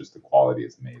Andor, just the quality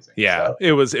is amazing. Yeah, so,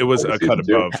 it was a cut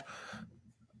above.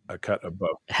 A cut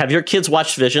above. Have your kids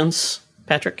watched Visions,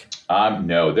 Patrick?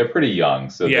 No, they're pretty young,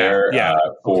 so they're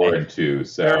 4 and 2.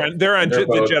 So they're on the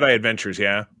both, Jedi Adventures.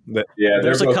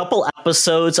 There's a couple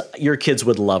episodes your kids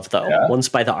would love though. One's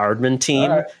by the Aardman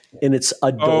team, and it's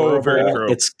adorable. Oh, very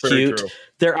true. It's cute. True.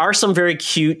 There are some very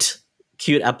cute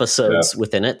episodes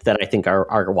within it that I think are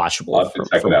watchable. I'll have to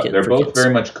check it out. They're both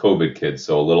very much COVID kids,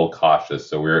 so a little cautious.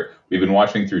 So we've been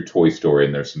watching through Toy Story,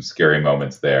 and there's some scary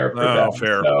moments there. For them.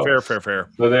 Fair.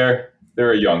 So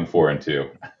they're a young 4 and 2.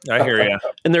 I hear you.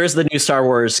 And there is the new Star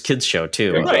Wars kids show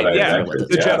too. Right?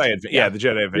 The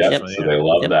Jedi Adventures. So they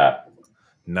love that.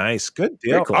 Nice. Good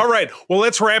deal. Cool. All right. Well,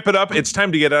 let's wrap it up. It's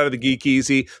time to get out of the Geek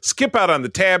Easy. Skip out on the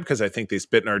tab because I think they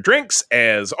spit in our drinks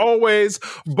as always.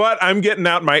 But I'm getting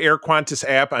out my Air Qantas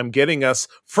app. I'm getting us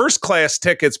first class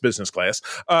tickets, business class,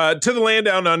 to the land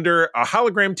down under. A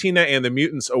hologram Tina and the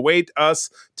mutants await us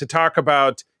to talk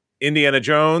about Indiana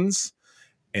Jones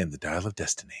and the Dial of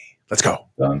Destiny. Let's go.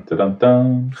 Dun, dun,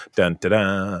 dun. Dun, dun,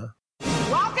 dun.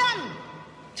 Welcome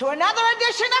to another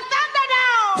edition of Thunderdome.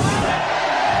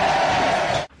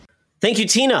 Thank you,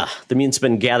 Tina. The mutants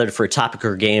been gathered for a topic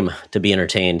or game to be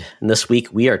entertained. And this week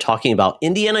we are talking about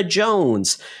Indiana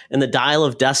Jones and the Dial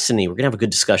of Destiny. We're going to have a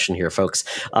good discussion here, folks.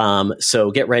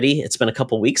 So get ready. It's been a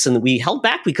couple weeks and we held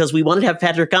back because we wanted to have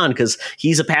Patrick on because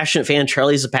he's a passionate fan.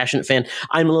 Charlie's a passionate fan.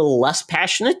 I'm a little less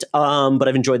passionate, but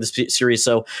I've enjoyed this series.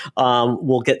 So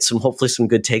we'll get hopefully some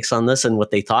good takes on this and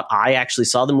what they thought. I actually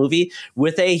saw the movie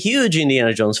with a huge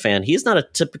Indiana Jones fan. He's not a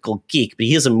typical geek, but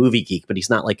he is a movie geek, but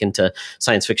he's not like into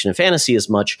science fiction and fantasy as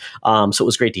much. So it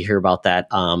was great to hear about that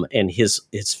and his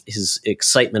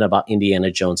excitement about Indiana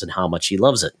Jones and how much he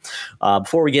loves it.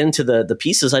 Before we get into the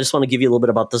pieces, I just want to give you a little bit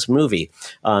about this movie.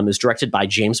 It was directed by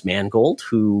James Mangold,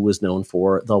 who was known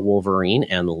for The Wolverine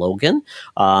and Logan.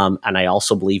 And I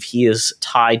also believe he is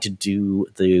tied to do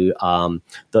the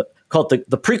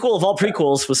prequel of all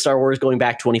prequels with Star Wars going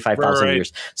back 25,000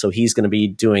 years. So he's going to be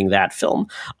doing that film.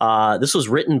 This was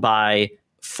written by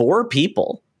 4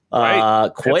 people.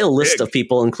 Quite a list of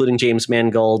people, including James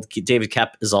Mangold. David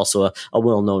Koepp is also a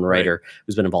well-known writer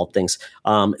who's been involved in things.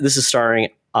 This is starring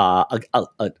a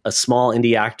small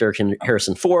indie actor,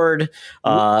 Harrison Ford,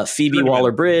 Phoebe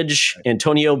Waller-Bridge,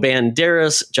 Antonio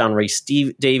Banderas, John Rhys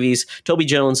Davies, Toby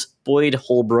Jones, Boyd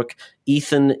Holbrook,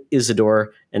 Ethan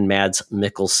Isidore, and Mads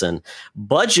Mikkelsen.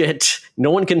 Budget, no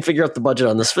one can figure out the budget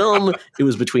on this film. It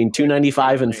was between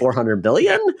 $295 and $400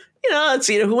 billion. What's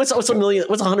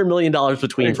 $100 million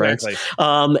between friends?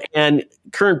 And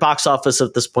current box office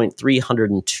at this point,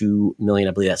 $302 million.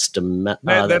 I believe that's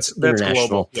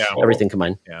international. Global. Everything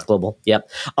combined, global. Yep.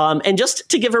 And just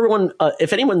to give everyone,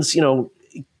 if anyone's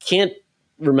can't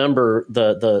remember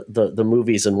the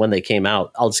movies and when they came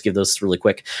out, I'll just give those really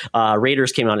quick.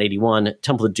 Raiders came out in 81,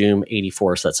 Temple of Doom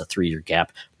 84, so that's a 3-year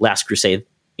gap. Last Crusade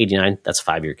 89, that's a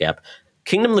 5-year gap.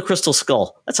 Kingdom of the Crystal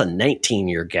Skull, that's a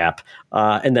 19-year gap.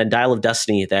 And then Dial of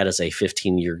Destiny, that is a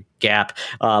 15-year gap.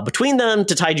 Between them,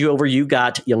 to tide you over, you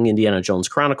got Young Indiana Jones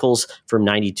Chronicles from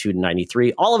 92 to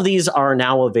 93. All of these are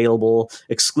now available,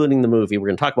 excluding the movie we're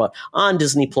going to talk about, on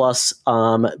Disney Plus,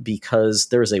 because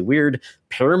there's a weird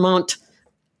Paramount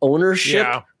ownership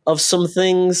of some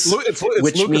things, it's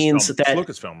which Lucasfilm. means that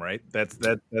it's Lucasfilm, right? That's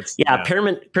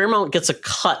Paramount gets a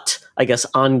cut, I guess,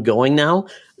 ongoing now.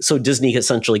 So Disney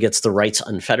essentially gets the rights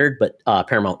unfettered, but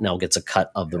Paramount now gets a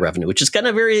cut of the revenue, which is kind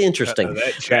of very interesting.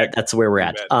 That's where we're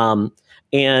at.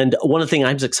 And one of the things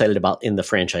I'm excited about in the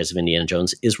franchise of Indiana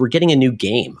Jones is we're getting a new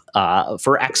game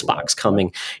for Xbox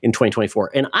coming in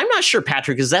 2024. And I'm not sure,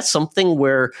 Patrick, is that something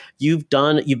where you've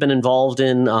been involved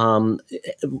in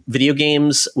video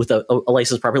games with a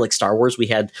licensed property like Star Wars? We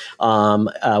had,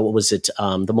 what was it?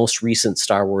 The most recent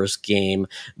Star Wars game,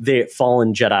 the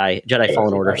Jedi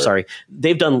Fallen Order. Sorry.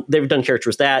 They've done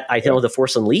characters that I know the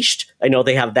Force Unleashed. I know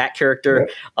they have that character.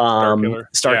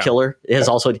 Star Killer has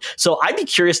also. So I'd be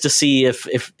curious to see if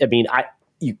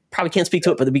you probably can't speak to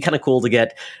it, but it'd be kind of cool to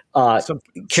get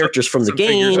characters from the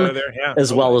game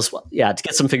as well as to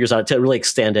get some figures out to really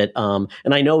extend it. And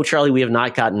I know, Charlie, we have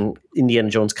not gotten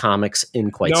Indiana Jones comics in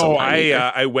quite some time. No,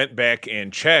 I went back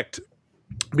and checked,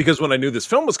 because when I knew this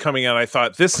film was coming out, I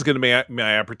thought this is going to be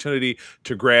my opportunity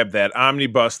to grab that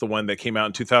omnibus, the one that came out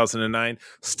in 2009,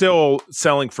 still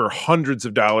selling for hundreds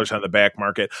of dollars on the back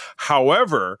market.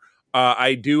 However,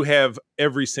 I do have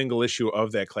every single issue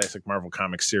of that classic Marvel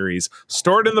Comics series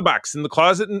stored in the box in the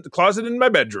closet in my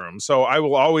bedroom. So I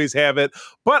will always have it.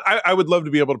 But I would love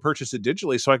to be able to purchase it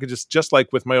digitally, so I could just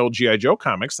like with my old G.I. Joe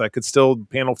comics, I could still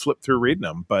panel flip through reading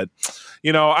them. But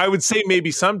I would say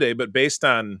maybe someday. But based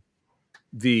on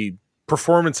the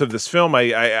performance of this film,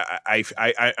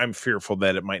 I'm fearful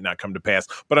that it might not come to pass.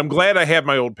 But I'm glad I have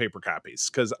my old paper copies,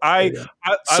 because I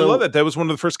love it. That was one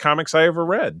of the first comics I ever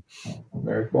read.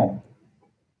 Very cool.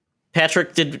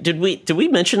 Patrick, did we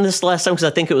mention this last time? Because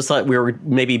I think it was like we were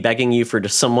maybe begging you for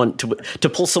someone to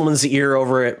pull someone's ear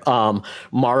over at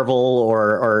Marvel,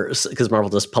 or because Marvel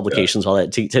does publications, all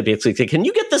that. To basically say, can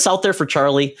you get this out there for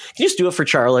Charlie? Can you just do it for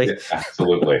Charlie? Yeah,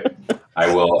 absolutely. I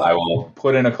will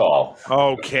put in a call.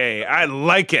 Okay, I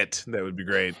like it. That would be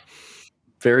great.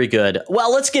 Very good.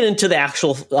 Well, let's get into the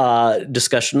actual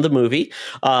discussion of the movie.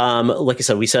 Like I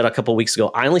said, we said a couple of weeks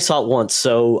ago, I only saw it once,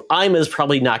 so I'm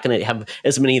probably not going to have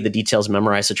as many of the details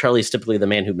memorized. So Charlie is typically the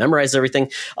man who memorizes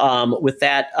everything. With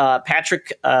that,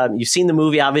 Patrick, you've seen the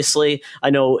movie, obviously.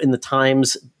 I know in the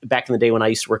times back in the day when I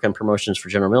used to work on promotions for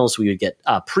General Mills, we would get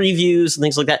previews and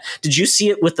things like that. Did you see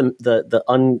it with the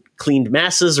uncleaned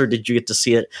masses, or did you get to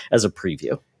see it as a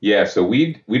preview? Yeah, so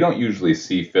we don't usually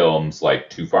see films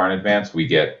like too far in advance. We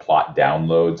get plot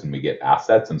downloads and we get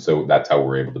assets, and so that's how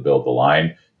we're able to build the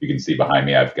line. You can see behind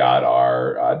me, I've got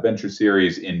our adventure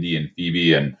series, Indy and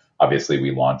Phoebe, and obviously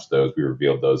we launched those. We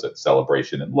revealed those at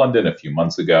Celebration in London a few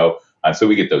months ago, so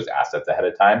we get those assets ahead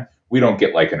of time. We don't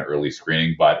get like an early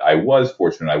screening, but I was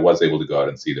fortunate. I was able to go out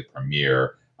and see the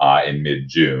premiere in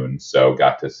mid-June, so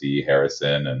got to see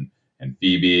Harrison and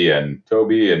Phoebe and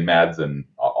Toby and Mads and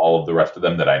all of the rest of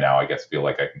them that I guess feel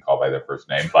like I can call by their first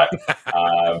name. But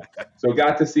so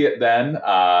got to see it then,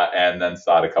 and then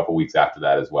saw it a couple weeks after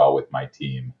that as well with my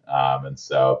team. And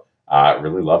so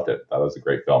really loved it. Thought it was a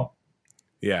great film.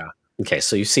 Yeah. Okay,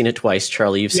 so you've seen it twice,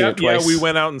 Charlie. You've seen it twice. Yeah, we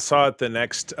went out and saw it the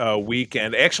next week,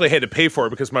 and actually had to pay for it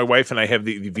because my wife and I have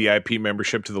the VIP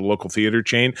membership to the local theater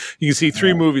chain. You can see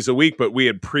 3 movies a week, but we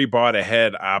had pre-bought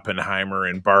ahead Oppenheimer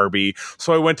and Barbie.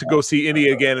 So I went to go see Indy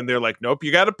again, and they're like, "Nope,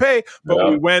 you got to pay."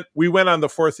 But we went on the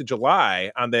 4th of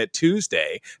July on that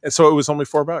Tuesday, and so it was only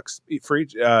 $4 for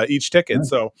each ticket.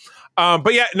 So,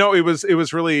 but yeah, no, it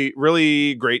was really,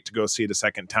 really great to go see it a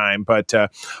second time. But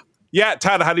yeah,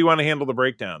 Todd, how do you want to handle the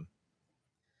breakdown?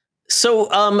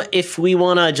 So if we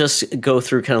want to just go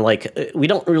through kind of like, we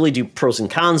don't really do pros and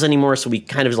cons anymore. So we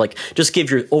kind of like just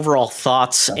give your overall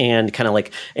thoughts and kind of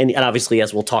like, and obviously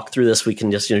as we'll talk through this, we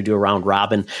can just, do a round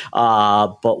robin.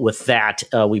 But with that,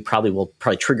 we will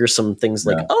probably trigger some things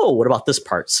like, oh, what about this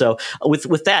part? So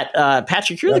with that,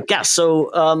 Patrick, you're the guest.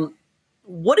 So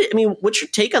what's your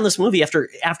take on this movie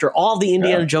after all the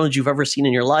Indiana Jones you've ever seen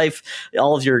in your life,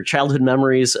 all of your childhood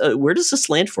memories? Where does this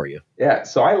land for you? Yeah,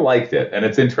 so I liked it, and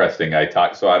it's interesting.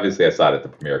 So obviously I saw it at the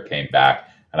premiere, came back,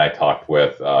 and I talked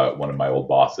with one of my old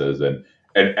bosses, and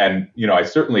I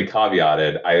certainly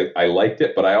caveated I liked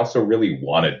it, but I also really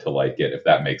wanted to like it, if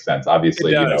that makes sense.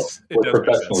 Obviously, we're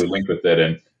professionally linked with it,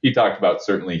 and he talked about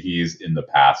certainly he's in the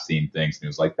past seen things, and he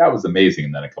was like, that was amazing.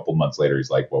 And then a couple months later,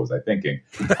 he's like, what was I thinking?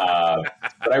 But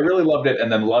I really loved it,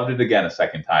 and then loved it again a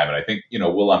second time. And I think,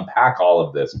 we'll unpack all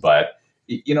of this, but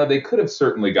they could have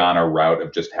certainly gone a route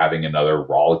of just having another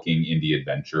rollicking indie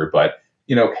adventure, but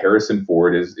Harrison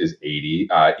Ford is 80.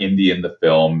 Indy in the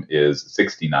film is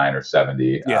 69 or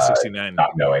 70. Yeah, 69.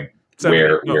 Not knowing 70,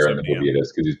 where no, in 70, the movie it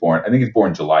is, because I think he's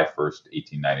born July 1st,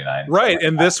 1899. Right,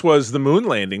 and this was the moon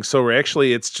landing, so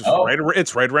actually it's just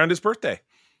it's right around his birthday.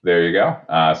 There you go.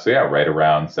 So yeah, right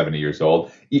around 70 years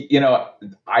old.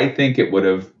 I think it would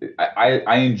have.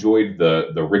 I enjoyed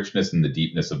the richness and the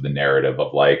deepness of the narrative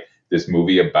of like this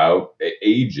movie about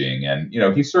aging, and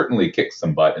he certainly kicks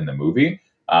some butt in the movie,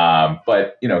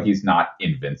 but he's not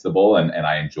invincible, and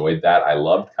I enjoyed that. I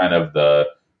loved kind of the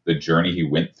journey he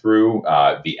went through.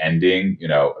 The ending,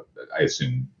 I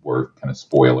assume we're kind of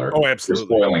spoiler. Oh, absolutely.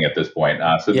 We're spoiling at this point.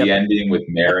 So the ending with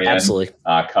Marion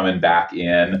coming back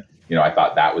in. I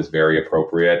thought that was very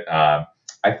appropriate. I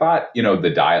thought,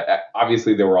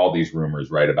 obviously there were all these rumors,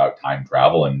 right, about time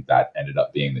travel, and that ended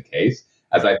up being the case.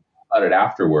 As I thought about it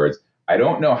afterwards, I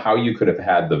don't know how you could have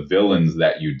had the villains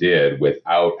that you did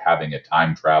without having a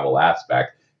time travel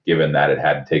aspect, given that it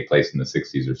had to take place in the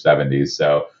 60s or 70s.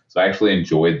 So I actually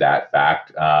enjoyed that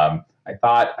fact. I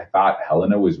thought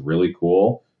Helena was really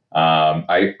cool.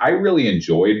 I really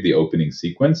enjoyed the opening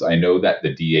sequence. I know that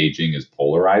the de-aging is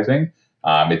polarizing.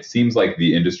 It seems like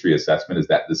the industry assessment is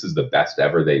that this is the best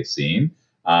ever they've seen.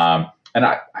 And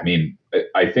I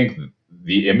think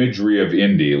the imagery of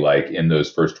Indy, like in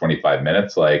those first 25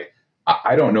 minutes, like,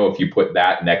 I don't know if you put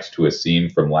that next to a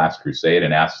scene from Last Crusade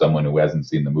and ask someone who hasn't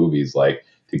seen the movies, like,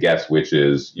 to guess which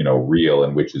is, real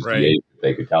and which is de-aged, if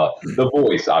they could tell it. The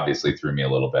voice obviously threw me a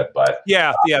little bit, but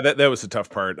that was the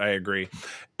tough part. I agree.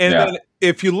 And then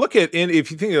if you look at, if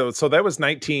you think of it, so that was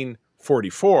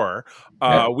 1944.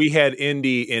 We had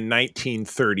Indy in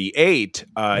 1938,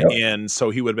 and so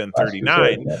he would have been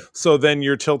 39. So then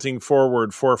you're tilting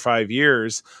forward 4 or 5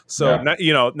 years. So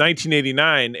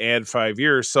 1989, add 5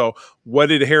 years. So what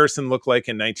did Harrison look like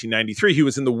in 1993? He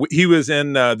was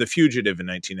in The Fugitive in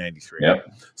 1993.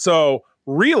 Yep. So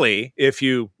really, if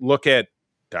you look at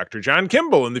Dr. John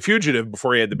Kimball in The Fugitive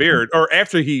before he had the beard, or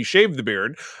after he shaved the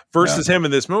beard, versus him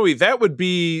in this movie, that would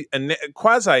be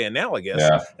quasi-analogous.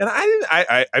 Yeah. And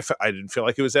I didn't feel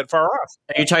like it was that far off.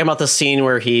 Are you talking about the scene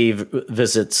where he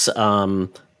visits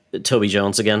Toby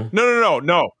Jones again? No.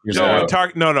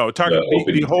 Talk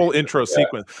the whole intro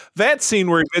sequence. That scene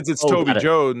where he visits Toby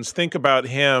Jones. Think about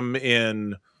him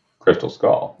in Crystal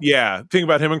Skull. Yeah, think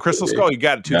about him in Crystal Skull. You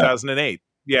got it, 2008.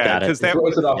 Yeah, because that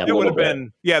would have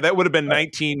been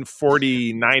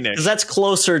 1949ish. Because that's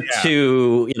closer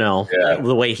to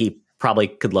the way he probably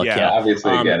could look. Yeah,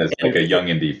 obviously, again, as like a Young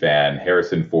Indy fan,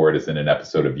 Harrison Ford is in an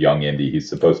episode of Young Indy. He's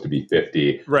supposed to be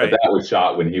 50, right? But that was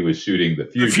shot when he was shooting The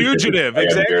Fugitive. The Fugitive,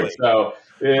 exactly. So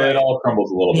it all crumbles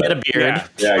a little bit. He had a beard.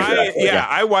 Yeah, exactly.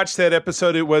 I watched that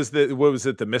episode. It was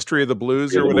The Mystery of the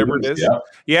Blues or whatever it is.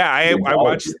 I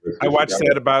watched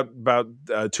that about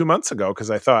 2 months ago because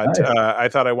I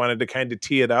thought I wanted to kind of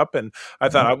tee it up, and I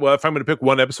thought, well, if I'm going to pick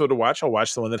one episode to watch, I'll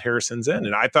watch the one that Harrison's in,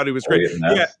 and I thought he was great.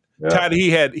 Todd,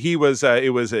 it was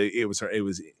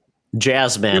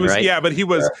jazz man, right? Yeah, but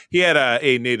he had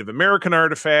a Native American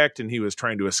artifact, and he was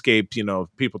trying to escape,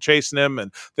 people chasing him,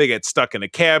 and they get stuck in a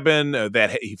cabin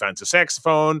that he finds a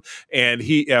saxophone, and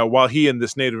while he and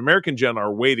this Native American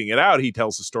general are waiting it out, he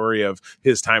tells the story of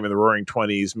his time in the Roaring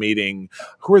 �20s meeting.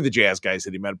 Who are the jazz guys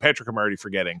that he met? Patrick, I'm already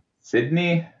forgetting.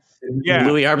 Sydney. Yeah,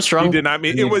 Louis Armstrong. He did not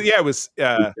meet. It was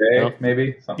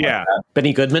maybe something like that.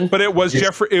 Benny Goodman. But it was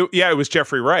Jeffrey. It was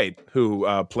Jeffrey Wright who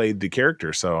played the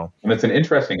character. So, and it's an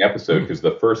interesting episode because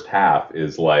the first half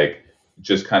is like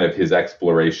just kind of his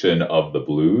exploration of the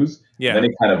blues. Yeah. And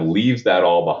then he kind of leaves that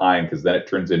all behind because then it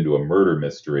turns into a murder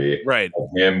mystery. Right. Of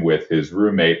him with his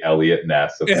roommate Elliot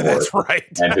Ness, of course, that's right,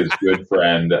 and his good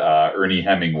friend Ernie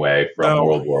Hemingway from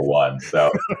World War I.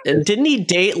 So, and didn't he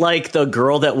date like the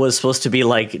girl that was supposed to be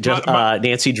like just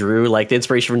Nancy Drew, like the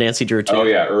inspiration for Nancy Drew too? Oh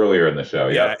yeah, earlier in the show.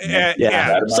 Yeah.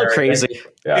 So crazy.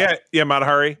 Yeah, Mata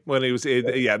Hari when he was.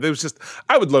 There was just.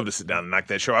 I would love to sit down and knock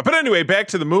that show out. But anyway, back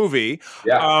to the movie.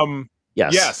 Yeah.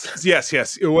 Yes.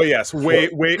 Well, yes.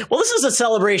 Wait. Well, this is a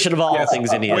celebration of all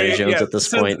things Indiana Jones at this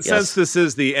point. Since this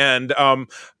is the end, I'm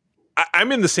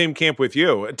in the same camp with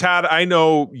you, Todd. I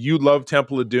know you love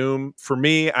Temple of Doom. For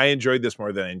me, I enjoyed this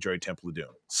more than I enjoyed Temple of Doom.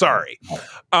 Sorry,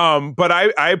 but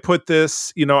I put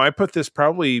this.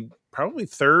 Probably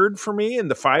third for me in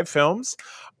the 5 films.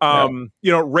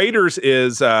 Raiders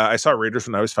is. I saw Raiders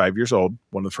when I was 5 years old.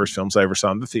 One of the first films I ever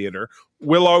saw in the theater.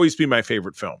 Will always be my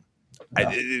favorite film.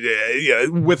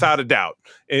 Without a doubt,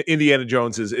 Indiana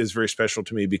Jones is very special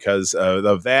to me because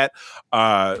of that.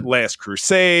 Last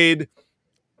Crusade,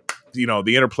 the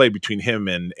interplay between him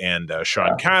and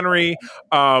Sean Connery.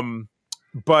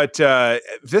 But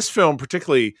this film,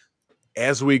 particularly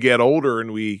as we get older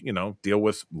and we, deal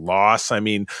with loss, I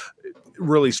mean,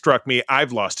 really struck me.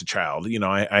 I've lost a child.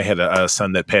 I had a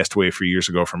son that passed away a few years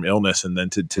ago from illness, and then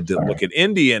to look at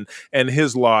Indy and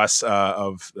his loss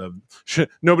of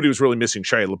nobody was really missing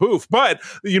Shia LaBeouf, but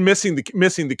you're missing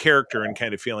the character and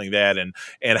kind of feeling that and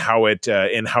how it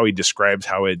and how he describes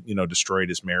how it destroyed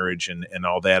his marriage and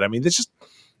all that. I mean, it's just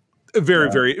very,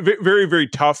 very, very, very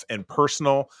tough and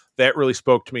personal. That really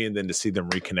spoke to me, and then to see them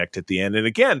reconnect at the end. And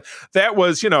again, that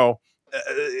was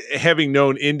having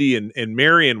known Indy and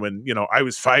Marion when I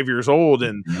was 5 years old,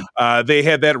 and they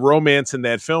had that romance in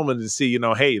that film, and to see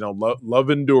hey, love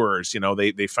endures.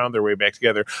 They found their way back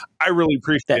together. I really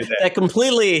appreciate that.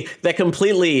 That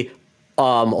completely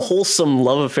wholesome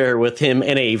love affair with him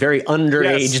and a very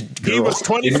underage girl. He was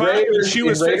 25 and she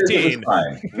was 15.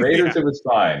 Raiders, it was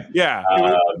fine. Yeah,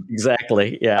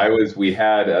 exactly. Yeah, we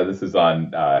had this is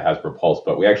on Hasbro Pulse,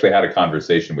 but we actually had a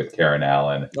conversation with Karen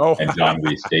Allen and John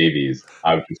Rhys Davies.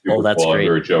 Which was super that's cool. great. And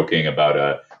we were joking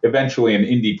about eventually an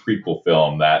indie prequel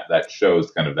film that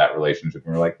shows kind of that relationship.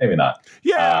 And we're like, maybe not.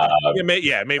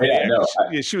 Maybe.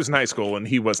 She was in high school and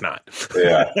he was not.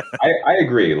 I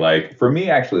agree. Like, for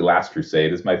me, actually, Last Crusade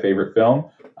is my favorite film.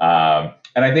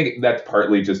 And I think that's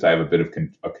partly just I have a bit of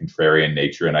a contrarian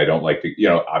nature, and I don't like to,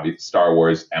 obviously Star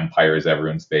Wars Empire is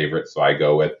everyone's favorite, so I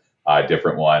go with a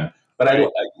different one. But I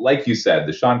like you said,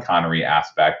 the Sean Connery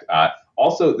aspect.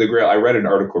 Also, the Grail. I read an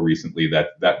article recently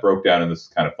that broke down, and this is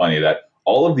kind of funny, that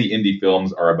all of the indie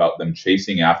films are about them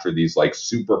chasing after these like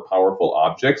super powerful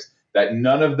objects that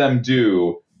none of them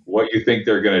do what you think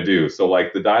they're going to do. So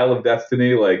like the Dial of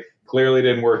Destiny, like clearly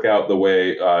didn't work out the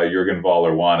way Jürgen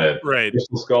Voller wanted. Right.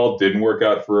 Crystal Skull didn't work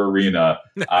out for Arena.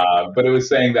 But it was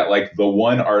saying that like the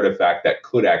one artifact that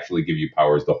could actually give you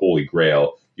powers, the Holy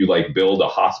Grail, you like build a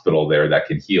hospital there that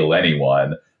can heal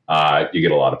anyone. You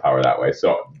get a lot of power that way.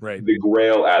 So the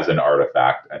Grail as an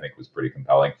artifact, I think, was pretty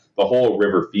compelling. The whole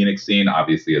River Phoenix scene,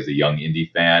 obviously, as a young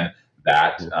indie fan,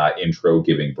 that intro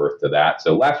giving birth to that.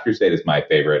 So Last Crusade is my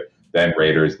favorite. Then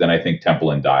Raiders. Then I think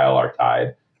Temple and Dial are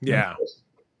tied. Yeah.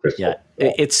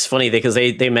 It's funny because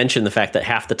they mentioned the fact that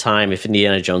half the time, if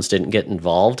Indiana Jones didn't get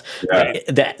involved,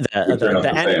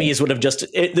 the enemies would have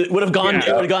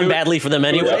gone badly for them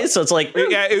anyway. So it's like,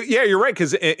 you're right,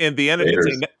 because in the end,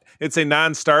 it's a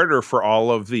non-starter for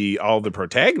all the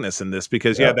protagonists in this,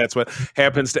 because that's what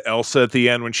happens to Elsa at the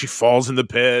end when she falls in the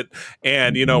pit,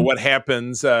 and what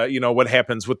happens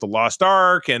with the Lost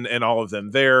Ark and all of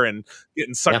them there and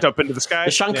getting sucked up into the sky.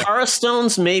 The Shankara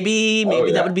stones, maybe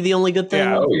that would be the only good thing.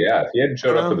 Yeah. Oh yeah, if he hadn't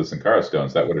showed up for the Sankara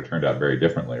stones, that would have turned out very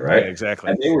differently, right? Yeah, exactly.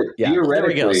 And they were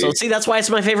theoretically. There we go. So see, that's why it's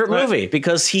my favorite movie,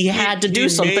 because he had to do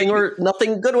something or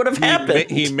nothing good would have happened.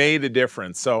 He made a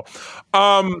difference. So,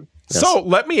 So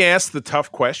let me ask the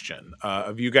tough question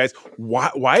of you guys: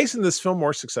 Why isn't this film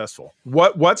more successful?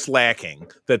 What's lacking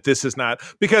that this is not?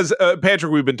 Because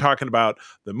Patrick, we've been talking about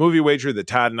the movie wager that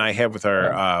Todd and I have with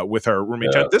our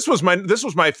roommate John. This was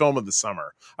my film of the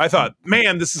summer. I thought,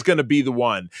 man, this is going to be the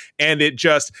one, and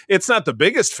it's not the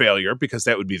biggest failure, because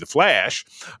that would be The Flash.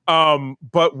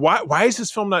 But why is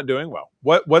this film not doing well?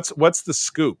 What's the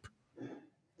scoop?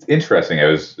 Interesting. I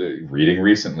was reading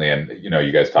recently, and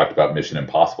you guys talked about Mission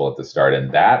Impossible at the start,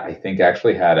 and that I think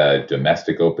actually had a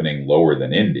domestic opening lower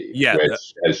than Indy,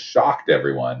 which has shocked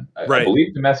everyone. I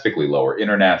believe domestically lower,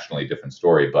 internationally different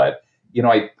story. But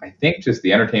I think just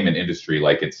the entertainment industry,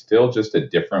 like, it's still just a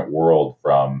different world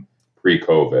from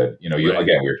pre-COVID. Again, we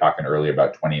were talking earlier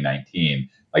about 2019.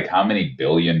 Like, how many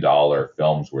billion-dollar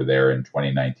films were there in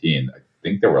 2019? I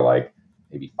think there were like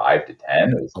maybe 5 to 10.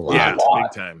 It was a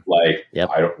lot. Time. Like,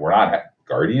 we're not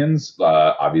Guardians,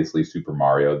 obviously Super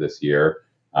Mario this year.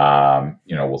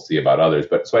 We'll see about others.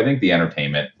 But so I think the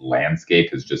entertainment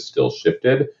landscape has just still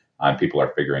shifted, and people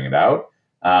are figuring it out.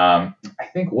 I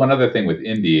think one other thing with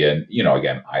Indy, and,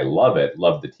 again, I love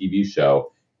the TV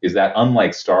show, is that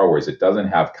unlike Star Wars, it doesn't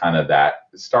have kind of that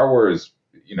Star Wars,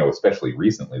 especially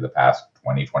recently, the past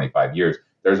 20, 25 years,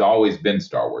 there's always been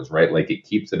Star Wars, right? Like, it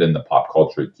keeps it in the pop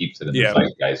culture, it keeps it in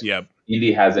the zeitgeist.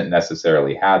 Indy hasn't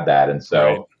necessarily had that, and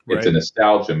so it's a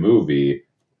nostalgia movie.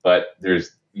 But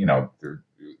there's, the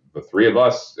three of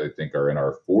us, I think, are in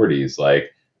our 40s.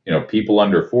 Like, people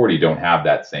under 40 don't have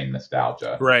that same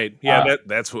nostalgia. Right. Yeah.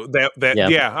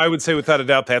 I would say without a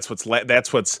doubt, that's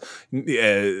what's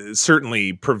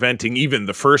certainly preventing even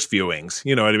the first viewings.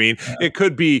 You know what I mean? Yeah. It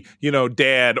could be,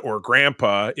 dad or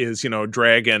grandpa is,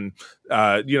 dragging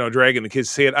dragging the kids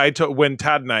to see it. When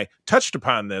Todd and I touched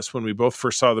upon this when we both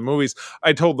first saw the movies,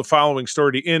 I told the following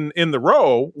story in the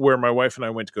row where my wife and I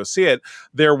went to go see it.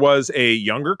 There was a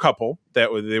younger couple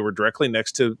they were directly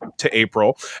next to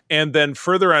April, and then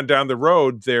further on down the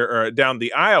road down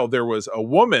the aisle, there was a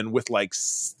woman with like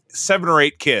 7 or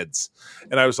 8 kids.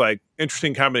 And I was like,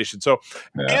 interesting combination. So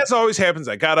as always happens,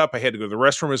 I got up, I had to go to the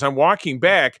restroom. As I'm walking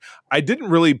back, I didn't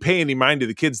really pay any mind to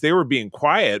the kids. They were being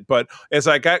quiet. But as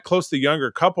I got close to the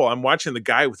younger couple, I'm watching the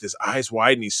guy with his eyes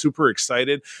wide and he's super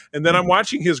excited. And then I'm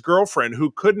watching his girlfriend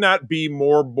who could not be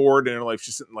more bored in her life.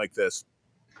 She's sitting like this.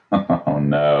 Oh,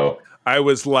 no. I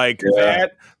was like,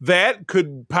 that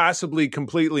could possibly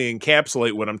completely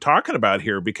encapsulate what I'm talking about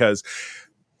here, because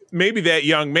maybe that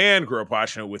young man grew up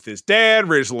watching it with his dad,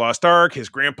 Raiders of the Lost Ark, his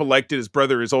grandpa liked it, his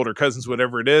brother, his older cousins,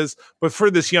 whatever it is. But for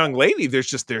this young lady,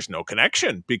 there's no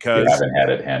connection because you haven't had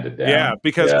it handed down. Yeah,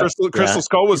 because Crystal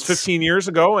Skull was 15 years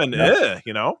ago, and I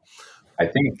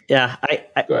think. Yeah,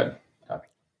 Go ahead. I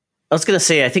was going to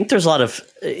say, I think there's a lot of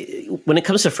when it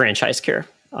comes to franchise care.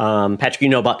 Patrick, you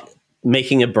know about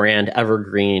making a brand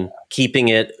evergreen, keeping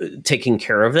it, taking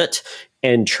care of it,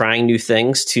 and trying new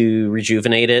things to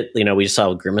rejuvenate it. We just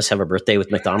saw Grimace have a birthday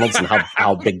with McDonald's and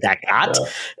how big that got. Yeah.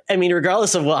 I mean,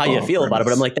 regardless of how you feel about it,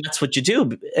 but I'm like, that's what you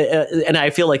do. And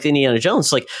I feel like Indiana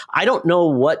Jones, like, I don't know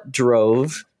what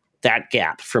drove that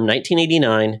gap from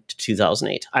 1989 to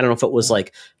 2008. I don't know if it was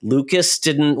like Lucas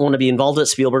didn't want to be involved in it.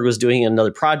 Spielberg was doing in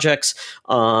other projects,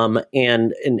 and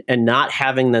not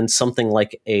having then something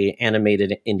like a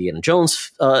animated Indiana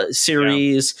Jones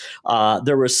series. Yeah.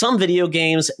 There were some video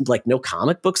games, like no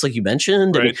comic books, like you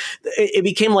mentioned. Right. It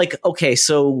became like, okay,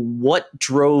 so what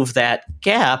drove that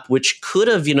gap? Which could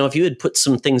have, if you had put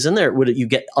some things in there, would you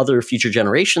get other future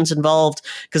generations involved?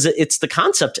 Because it's the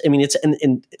concept. I mean, it's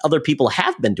and other people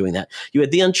have been doing that. You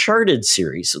had the Uncharted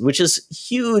series, which is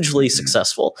hugely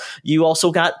successful. You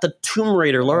also got the Tomb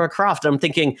Raider, Lara Croft. I'm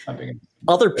thinking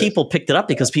other people picked it up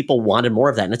because people wanted more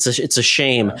of that. And it's a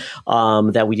shame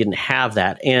that we didn't have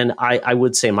that. And I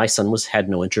would say my son had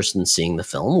no interest in seeing the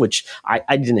film, which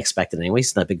I didn't expect it anyway.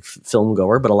 He's not a big film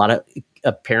goer, but a lot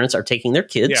of parents are taking their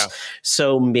kids. Yeah.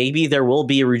 So maybe there will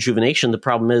be a rejuvenation. The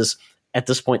problem is, at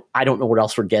this point, I don't know what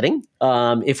else we're getting.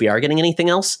 If we are getting anything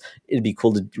else, it'd be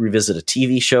cool to revisit a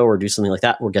TV show or do something like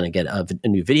that. We're going to get a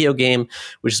new video game,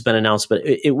 which has been announced, but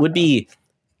it would be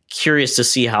curious to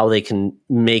see how they can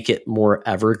make it more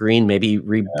evergreen, maybe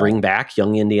bring back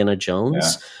young Indiana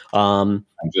Jones,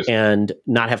 and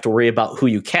not have to worry about who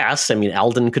you cast. I mean,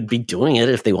 Alden could be doing it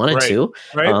if they wanted to.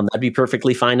 Right. That'd be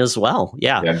perfectly fine as well.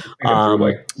 Yeah.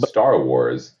 Star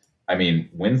Wars. I mean,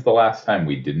 when's the last time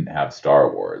we didn't have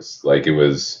Star Wars? Like, it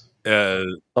was. I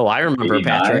remember,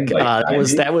 Patrick.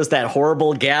 That was that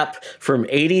horrible gap from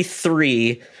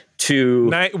 83 to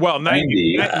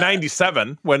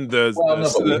 97 when we had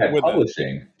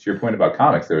publishing. To your point about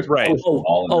comics, there was publishing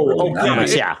all in the early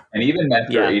 90s. Yeah. And even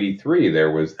after 83,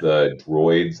 there was the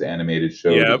Droids animated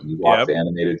show, the Ewoks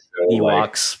animated show,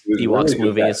 Ewoks really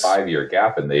movies. That 5-year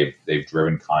gap, and they've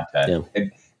driven content. Yeah. And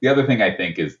the other thing I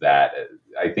think is that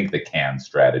I think the Cannes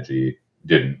strategy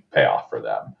didn't pay off for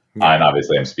them. Yeah. And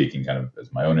obviously I'm speaking kind of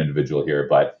as my own individual here,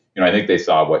 but I think they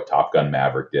saw what Top Gun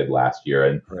Maverick did last year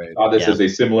and saw this as a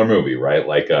similar movie, right?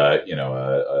 Like a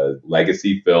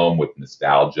legacy film with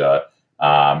nostalgia,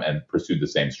 and pursued the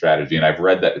same strategy. And I've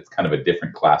read that it's kind of a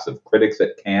different class of critics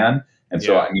at Cannes. And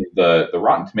so, I mean, the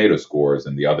Rotten Tomato scores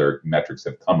and the other metrics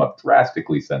have come up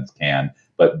drastically since Cannes,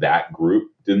 but that group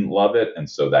didn't love it, and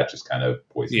so that just kind of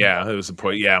poisoned. Yeah, it was a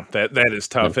point. Yeah, that is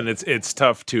tough, and it's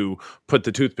tough to put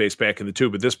the toothpaste back in the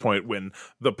tube at this point when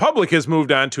the public has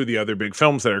moved on to the other big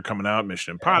films that are coming out: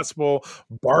 Mission Impossible,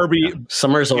 Barbie. Yeah.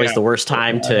 Summer is always the worst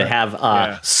time to have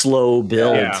a slow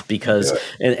build because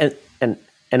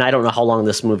and I don't know how long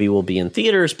this movie will be in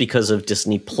theaters because of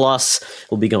Disney Plus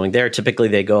will be going there. Typically,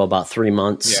 they go about 3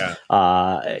 months.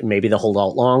 Yeah. Maybe they'll hold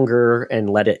out longer and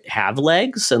let it have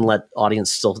legs and let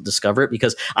audience still discover it.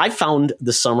 Because I found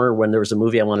this summer when there was a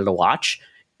movie I wanted to watch,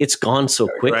 it's gone so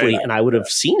quickly, and I would have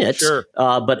seen it,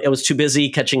 but I was too busy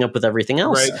catching up with everything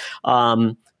else.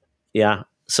 Right.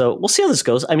 So we'll see how this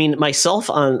goes. I mean, myself,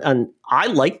 I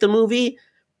like the movie,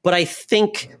 but I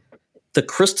think the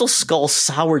Crystal Skull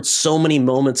soured so many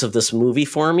moments of this movie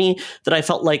for me that I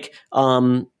felt like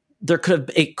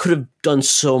it could have done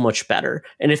so much better.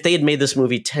 And if they had made this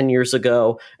movie 10 years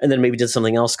ago and then maybe did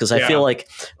something else, because I feel like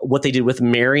what they did with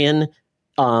Marion,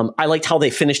 I liked how they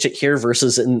finished it here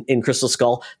versus in Crystal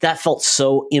Skull. That felt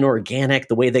so inorganic,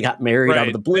 the way they got married out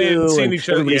of the blue and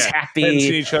everybody's happy. Hadn't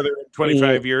seen each other in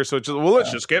 25 years. So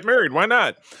let's just get married. Why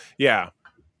not? Yeah.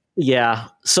 Yeah.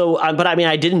 So, but I mean,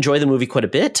 I did enjoy the movie quite a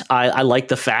bit. I like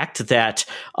the fact that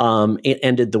it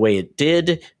ended the way it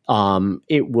did.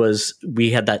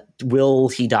 We had that, will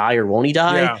he die or won't he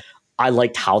die? Yeah. I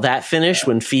liked how that finished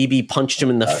when Phoebe punched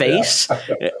him in the face.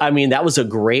 Yeah. I mean, that was a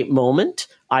great moment.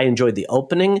 I enjoyed the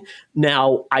opening.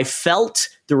 Now, I felt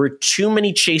there were too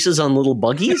many chases on little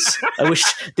buggies. I wish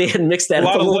they had mixed that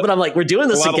up a little bit. I'm like, we're doing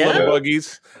this again? A lot of little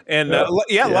buggies. And a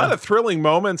lot of thrilling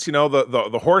moments,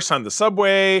 the horse on the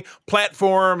subway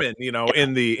platform and,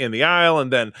 in the aisle,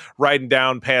 and then riding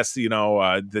down past,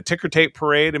 the ticker tape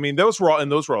parade. I mean, those were all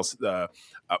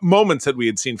moments that we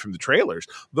had seen from the trailers.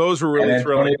 Those were really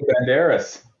thrilling.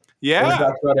 Banderas. Yeah. We haven't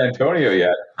talked about Antonio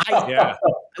yet. I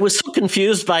was so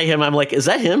confused by him. I'm like, is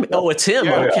that him? Oh, it's him.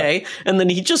 Yeah, okay. Yeah. And then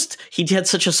he had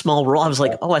such a small role. I was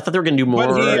like, I thought they were going to do more.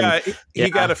 But he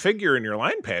got a figure in your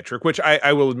line, Patrick, which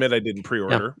I will admit I didn't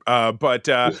pre-order. Yeah. But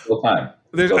there's still time.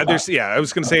 I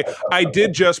was going to say, I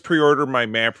did just pre-order my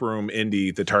Map Room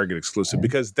Indie, the Target exclusive,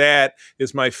 because that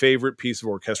is my favorite piece of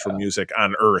orchestral music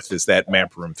on earth, is that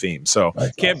Map Room theme. So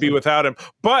can't be without him.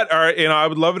 But I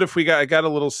would love it if I got a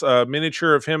little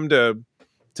miniature of him to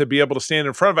be able to stand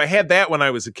in front of. I had that when I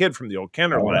was a kid from the old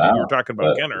Kenner line. Wow. You were talking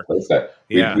about Kenner.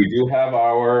 We do have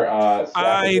our.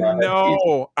 I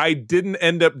know. I didn't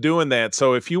end up doing that.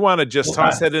 So if you want to just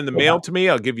toss that in the mail to me,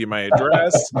 I'll give you my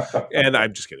address. And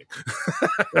I'm just kidding.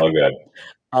 All good.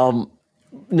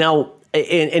 Now,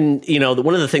 and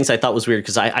one of the things I thought was weird,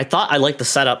 because I thought I liked the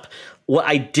setup. What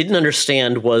I didn't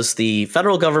understand was the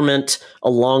federal government,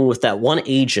 along with that one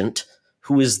agent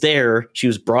who was there. She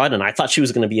was brought in. I thought she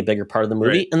was going to be a bigger part of the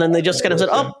movie. Right. And then they just kind of said,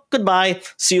 oh, goodbye.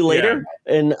 See you later.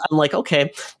 Yeah. And I'm like,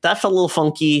 okay, that felt a little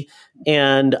funky.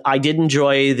 And I did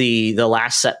enjoy the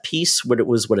last set piece. What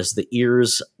is the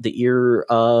ear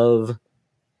of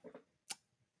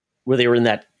where they were in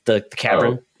that, the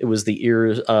cavern. Oh. It was the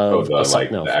ears of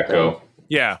the echo.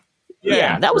 Yeah.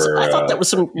 That was, I thought that was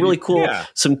some really cool,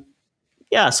 so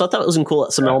I thought it was cool.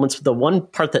 Some elements. The one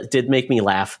part that did make me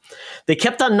laugh, they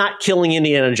kept on not killing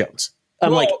Indiana Jones.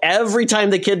 I'm like, every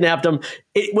time they kidnapped him,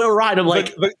 it went right. I'm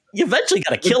like, you eventually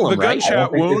got to kill him, right?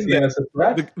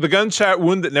 The gunshot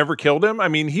wound that never killed him. I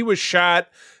mean, he was shot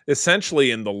essentially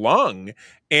in the lung,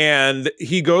 and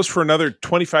he goes for another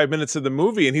 25 minutes of the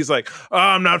movie, and he's like, oh,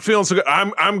 I'm not feeling so good.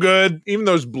 I'm good, even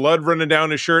though there's blood running down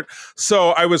his shirt. So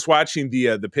I was watching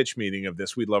the pitch meeting of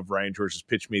this. We love Ryan George's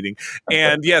pitch meeting.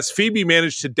 And yes, Phoebe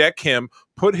managed to deck him,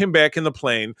 put him back in the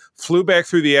plane, flew back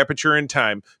through the aperture in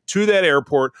time to that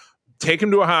airport, take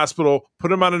him to a hospital,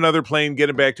 put him on another plane, get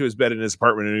him back to his bed in his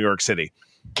apartment in New York City.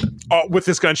 With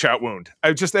this gunshot wound.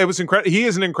 It was incredible. He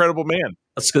is an incredible man.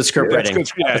 That's good script writing.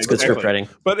 That's good script writing.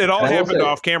 But it all happened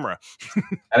off camera.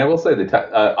 And I will say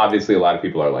that obviously a lot of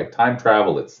people are like, time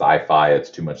travel, it's sci-fi,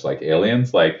 it's too much like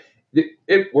Aliens. Like,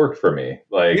 it worked for me.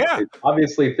 Like,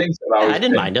 obviously things have always I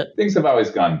didn't mind it. Things have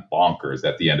always gone bonkers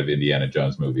at the end of Indiana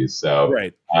Jones movies. So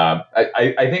right.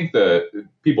 I think the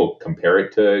people compare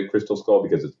it to Crystal Skull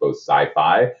because it's both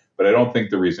sci-fi, but I don't think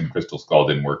the reason Crystal Skull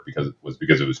didn't work because it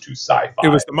was too sci-fi. It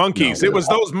was the monkeys. It was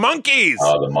those monkeys.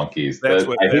 Oh, the monkeys. I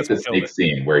hate the snake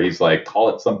scene where he's like,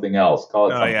 call it something else.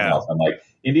 Else. I'm like,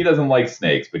 Indy doesn't like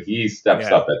snakes, but he steps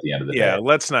up at the end of the day. Yeah,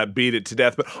 let's not beat it to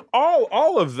death. But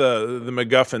all of the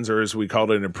MacGuffins, or as we called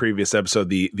it in a previous episode,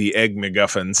 the egg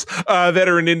MacGuffins that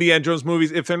are in Indiana Jones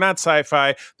movies, if they're not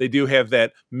sci-fi, they do have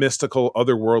that mystical,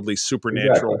 otherworldly,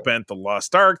 supernatural bent. The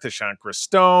Lost Ark, the Shankra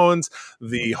Stones,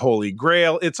 the Holy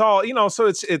Grail. It's all, so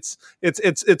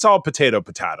it's all potato.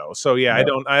 So I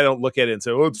don't look at it and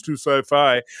say, oh, it's too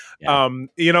sci-fi. Yeah. And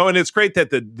it's great that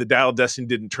the Dial of Destiny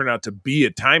didn't turn out to be a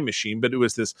time machine, but it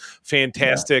was this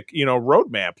fantastic,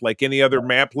 roadmap, like any other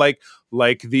map, like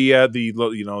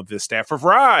the Staff of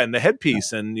Ra and the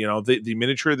headpiece and, the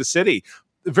miniature of the city.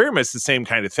 Very much the same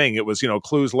kind of thing. It was,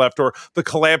 clues left, or the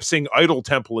collapsing idol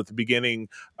temple at the beginning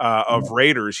of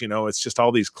Raiders. It's just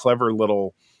all these clever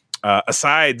little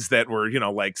asides that were,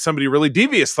 like somebody really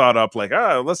devious thought up, like,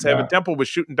 let's have a temple with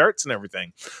shooting darts and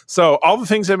everything. So all the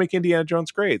things that make Indiana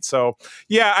Jones great. So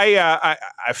I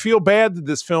feel bad that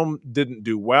this film didn't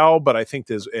do well, but I think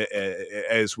this,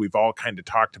 as we've all kind of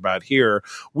talked about here,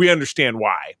 we understand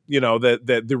why.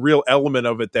 That the real element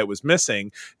of it that was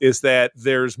missing is that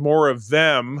there's more of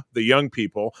them, the young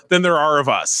people, than there are of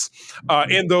us,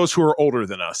 and those who are older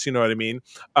than us. You know what I mean?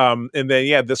 And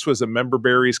then this was a member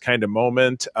berries kind of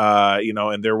moment.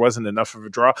 And there wasn't enough of a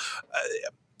draw.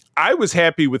 I was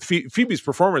happy with Phoebe's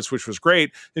performance, which was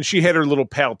great, and she had her little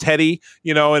pal Teddy,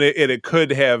 and it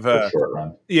could have, short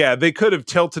run. Yeah, they could have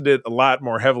tilted it a lot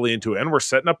more heavily into it. And we're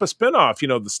setting up a spinoff,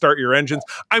 the Start Your Engines.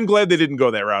 I'm glad they didn't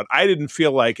go that route. I didn't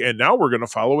feel like, and now we're going to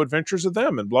follow adventures of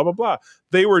them and blah, blah, blah.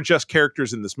 They were just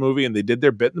characters in this movie, and they did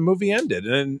their bit, and the movie ended,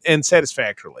 and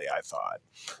satisfactorily, I thought.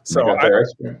 So they got their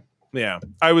ice cream.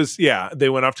 They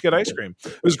went off to get ice cream.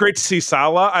 It was great to see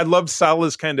Sala. I loved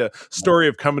Sala's kind of story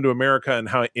of coming to America and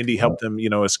how Indy helped him,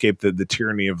 escape the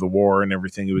tyranny of the war and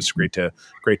everything. It was great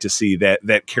to see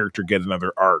that character get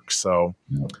another arc. So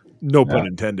no pun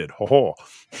intended. Ho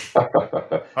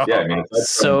Yeah, I mean,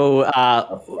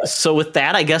 so with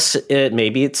that, I guess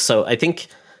I think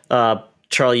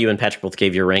Charlie, you and Patrick both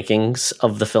gave your rankings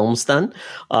of the films then.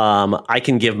 I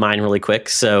can give mine really quick.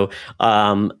 So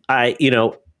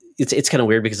it's kind of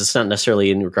weird because it's not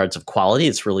necessarily in regards of quality.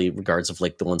 It's really regards of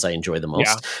like the ones I enjoy the most.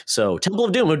 Yeah. So Temple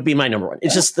of Doom would be my number one.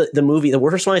 It's just the movie, the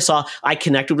first one I saw, I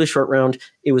connected with Short Round.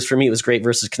 It was, for me, it was great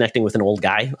versus connecting with an old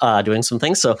guy doing some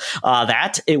things. So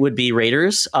it would be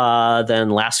Raiders,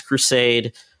 then Last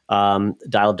Crusade, Dial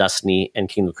of Destiny, and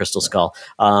Kingdom of Crystal Skull.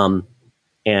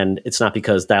 And it's not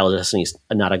because Dial of Destiny is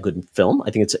not a good film. I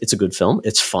think it's a good film.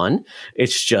 It's fun.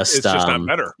 It's just not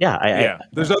better. Yeah.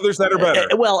 There's others that are better.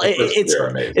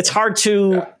 It's hard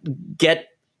to get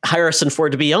Harrison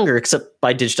Ford to be younger, except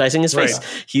by digitizing his face.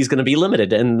 Right. He's going to be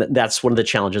limited. And that's one of the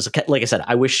challenges. Like I said,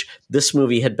 I wish this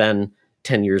movie had been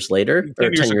 10 years later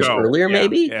or 10 years earlier,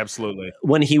 maybe. Absolutely.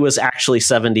 When he was actually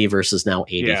 70 versus now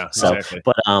 80. Yeah, exactly.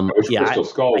 But I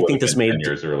think this made 10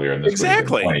 years earlier and this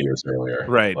exactly 20 years earlier.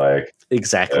 Right.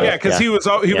 Exactly. Yeah, because he was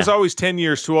always 10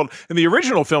 years too old. In the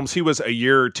original films, he was a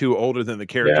year or two older than the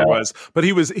character was. But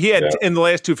he had in the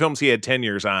last two films he had 10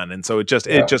 years on, and so it just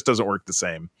doesn't work the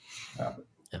same. Yeah.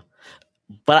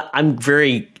 But I'm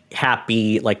very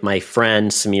happy, like my friend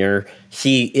Samir,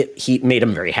 he made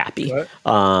him very happy.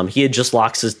 He had just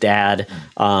lost his dad,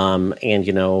 and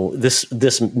this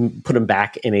put him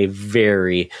back in a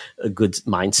very good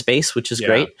mind space, which is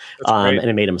great. And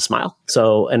it made him smile.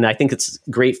 So, and I think it's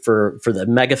great for the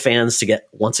mega fans to get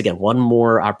once again one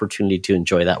more opportunity to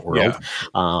enjoy that world.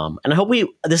 And I hope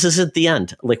this isn't the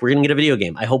end. Like, we're gonna get a video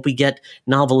game. I hope we get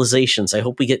novelizations. I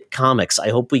hope we get comics. I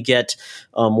hope we get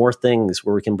more things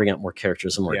where we can bring out more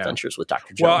characters and more adventures with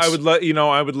Dr. Jones. Well,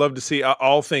 I would love to see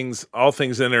all things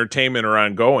in entertainment are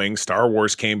ongoing. Star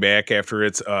Wars came back after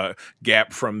its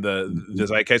gap from the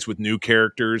zeitgeist with new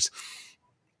characters.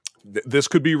 This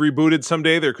could be rebooted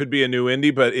someday. There could be a new Indy,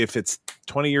 but if it's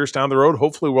 20 years down the road,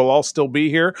 hopefully we'll all still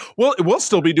be here. We'll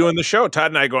still be doing the show.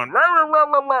 Todd and I going, rah, rah, rah,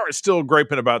 rah, rah, still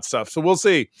griping about stuff. So we'll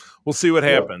see. We'll see what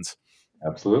happens.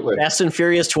 Absolutely. Fast and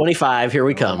Furious 25. Here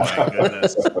we come. Oh, my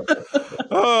goodness.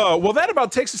 Oh, well, that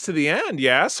about takes us to the end.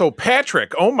 Yeah. So,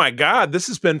 Patrick, oh my God, this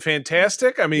has been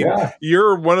fantastic. I mean,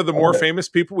 you're one of the more famous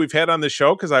people we've had on the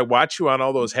show because I watch you on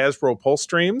all those Hasbro Pulse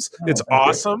streams. It's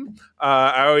awesome.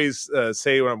 I always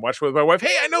say when I'm watching with my wife,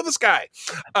 hey, I know this guy.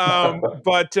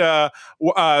 But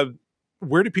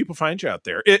where do people find you out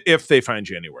there, if they find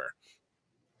you anywhere?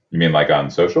 You mean like on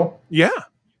social? Yeah.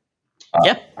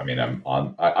 I mean, I'm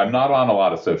not on a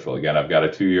lot of social. Again, I've got a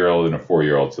 2-year-old and a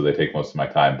 4-year-old, so they take most of my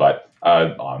time. But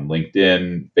on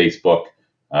LinkedIn, Facebook,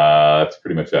 that's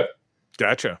pretty much it.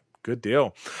 Gotcha. Good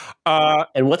deal.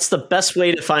 And what's the best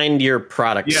way to find your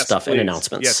product stuff and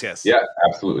announcements? Yes. Yeah,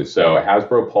 absolutely. So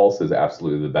Hasbro Pulse is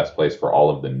absolutely the best place for all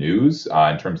of the news.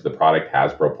 In terms of the product,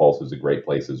 Hasbro Pulse is a great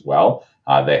place as well.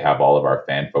 They have all of our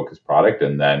fan-focused product.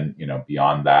 And then,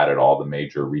 beyond that, at all the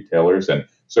major retailers. And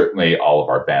certainly all of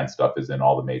our fan stuff is in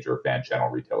all the major fan channel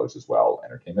retailers as well.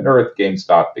 Entertainment Earth,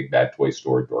 GameStop, Big Bad Toy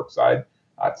Store, Dorkside,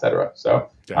 etc. So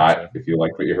if you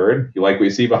like what you heard, you like what you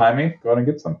see behind me, go ahead and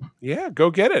get some. Yeah, go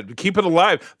get it. Keep it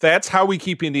alive. That's how we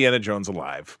keep Indiana Jones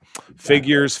alive.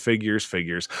 Figures.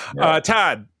 Yeah.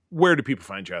 Todd, where do people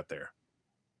find you out there?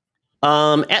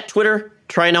 At Twitter,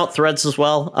 trying out Threads as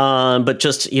well. But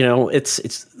just,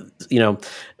 it's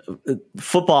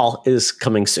football is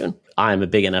coming soon. I'm a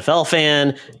big NFL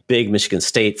fan, big Michigan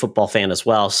State football fan as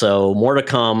well. So more to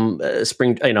come.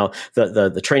 Spring,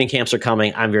 the training camps are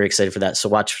coming. I'm very excited for that. So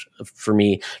watch for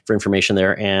me for information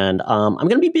there. And I'm going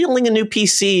to be building a new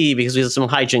PC because we had some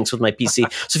hijinks with my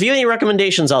PC. So if you have any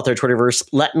recommendations out there, Twitterverse,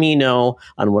 let me know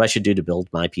on what I should do to build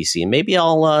my PC. And maybe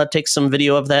I'll take some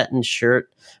video of that and share it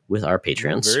with our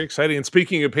Patreons. Very exciting. And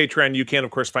speaking of Patreon, you can,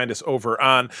 of course, find us over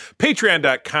on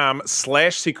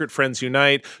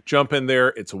patreon.com/secretfriendsunite. Jump in there.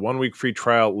 It's a 1-week free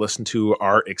trial. Listen to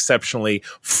our exceptionally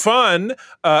fun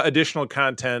additional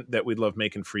content that we'd love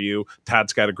making for you.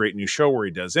 Todd's got a great new show where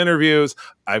he does interviews.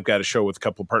 I've got a show with a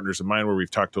couple of partners of mine where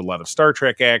we've talked to a lot of Star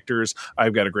Trek actors.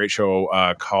 I've got a great show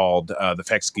called The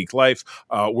Facts Geek Life,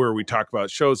 where we talk about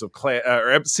shows of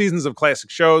seasons of classic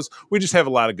shows. We just have a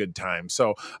lot of good time.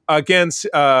 So again,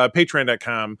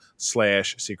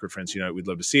 patreon.com/secretfriendsunite. We'd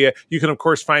love to see you. You can, of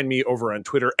course, find me over on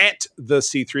Twitter at the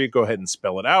C3. Go ahead and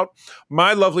spell it out.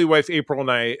 My lovely wife, April,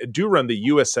 and I do run the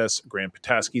USS Grand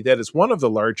Petoskey. That is one of the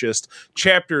largest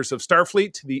chapters of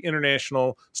Starfleet, the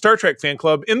international Star Trek fan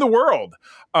club in the world.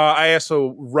 I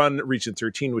also run Region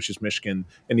 13, which is Michigan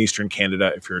and Eastern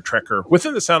Canada. If you're a Trekker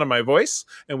within the sound of my voice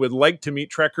and would like to meet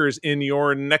Trekkers in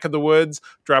your neck of the woods,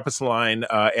 drop us a line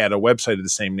at a website of the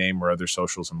same name or other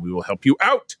socials, and we will help you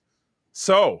out.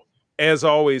 So, as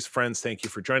always, friends, thank you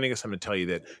for joining us. I'm going to tell you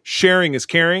that sharing is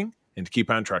caring, and to keep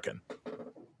on trucking.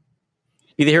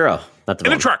 Be the hero, not the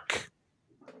in villain. a truck.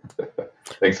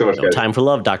 Thanks so much, No guys. time for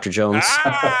love, Dr. Jones.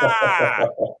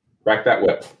 Crack that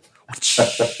whip.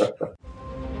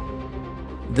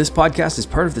 This podcast is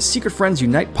part of the Secret Friends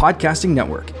Unite podcasting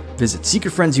network. Visit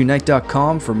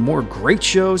secretfriendsunite.com for more great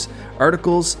shows,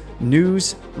 articles,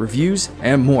 news, reviews,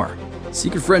 and more.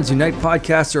 Secret Friends Unite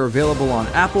podcasts are available on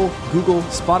Apple, Google,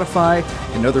 Spotify,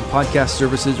 and other podcast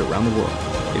services around the world.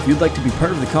 If you'd like to be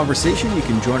part of the conversation, you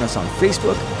can join us on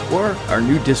Facebook or our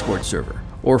new Discord server,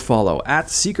 or follow at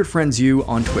Secret Friends U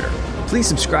on Twitter. Please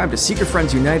subscribe to Secret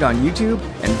Friends Unite on YouTube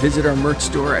and visit our merch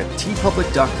store at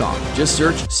tpublic.com. Just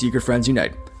search Secret Friends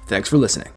Unite. Thanks for listening.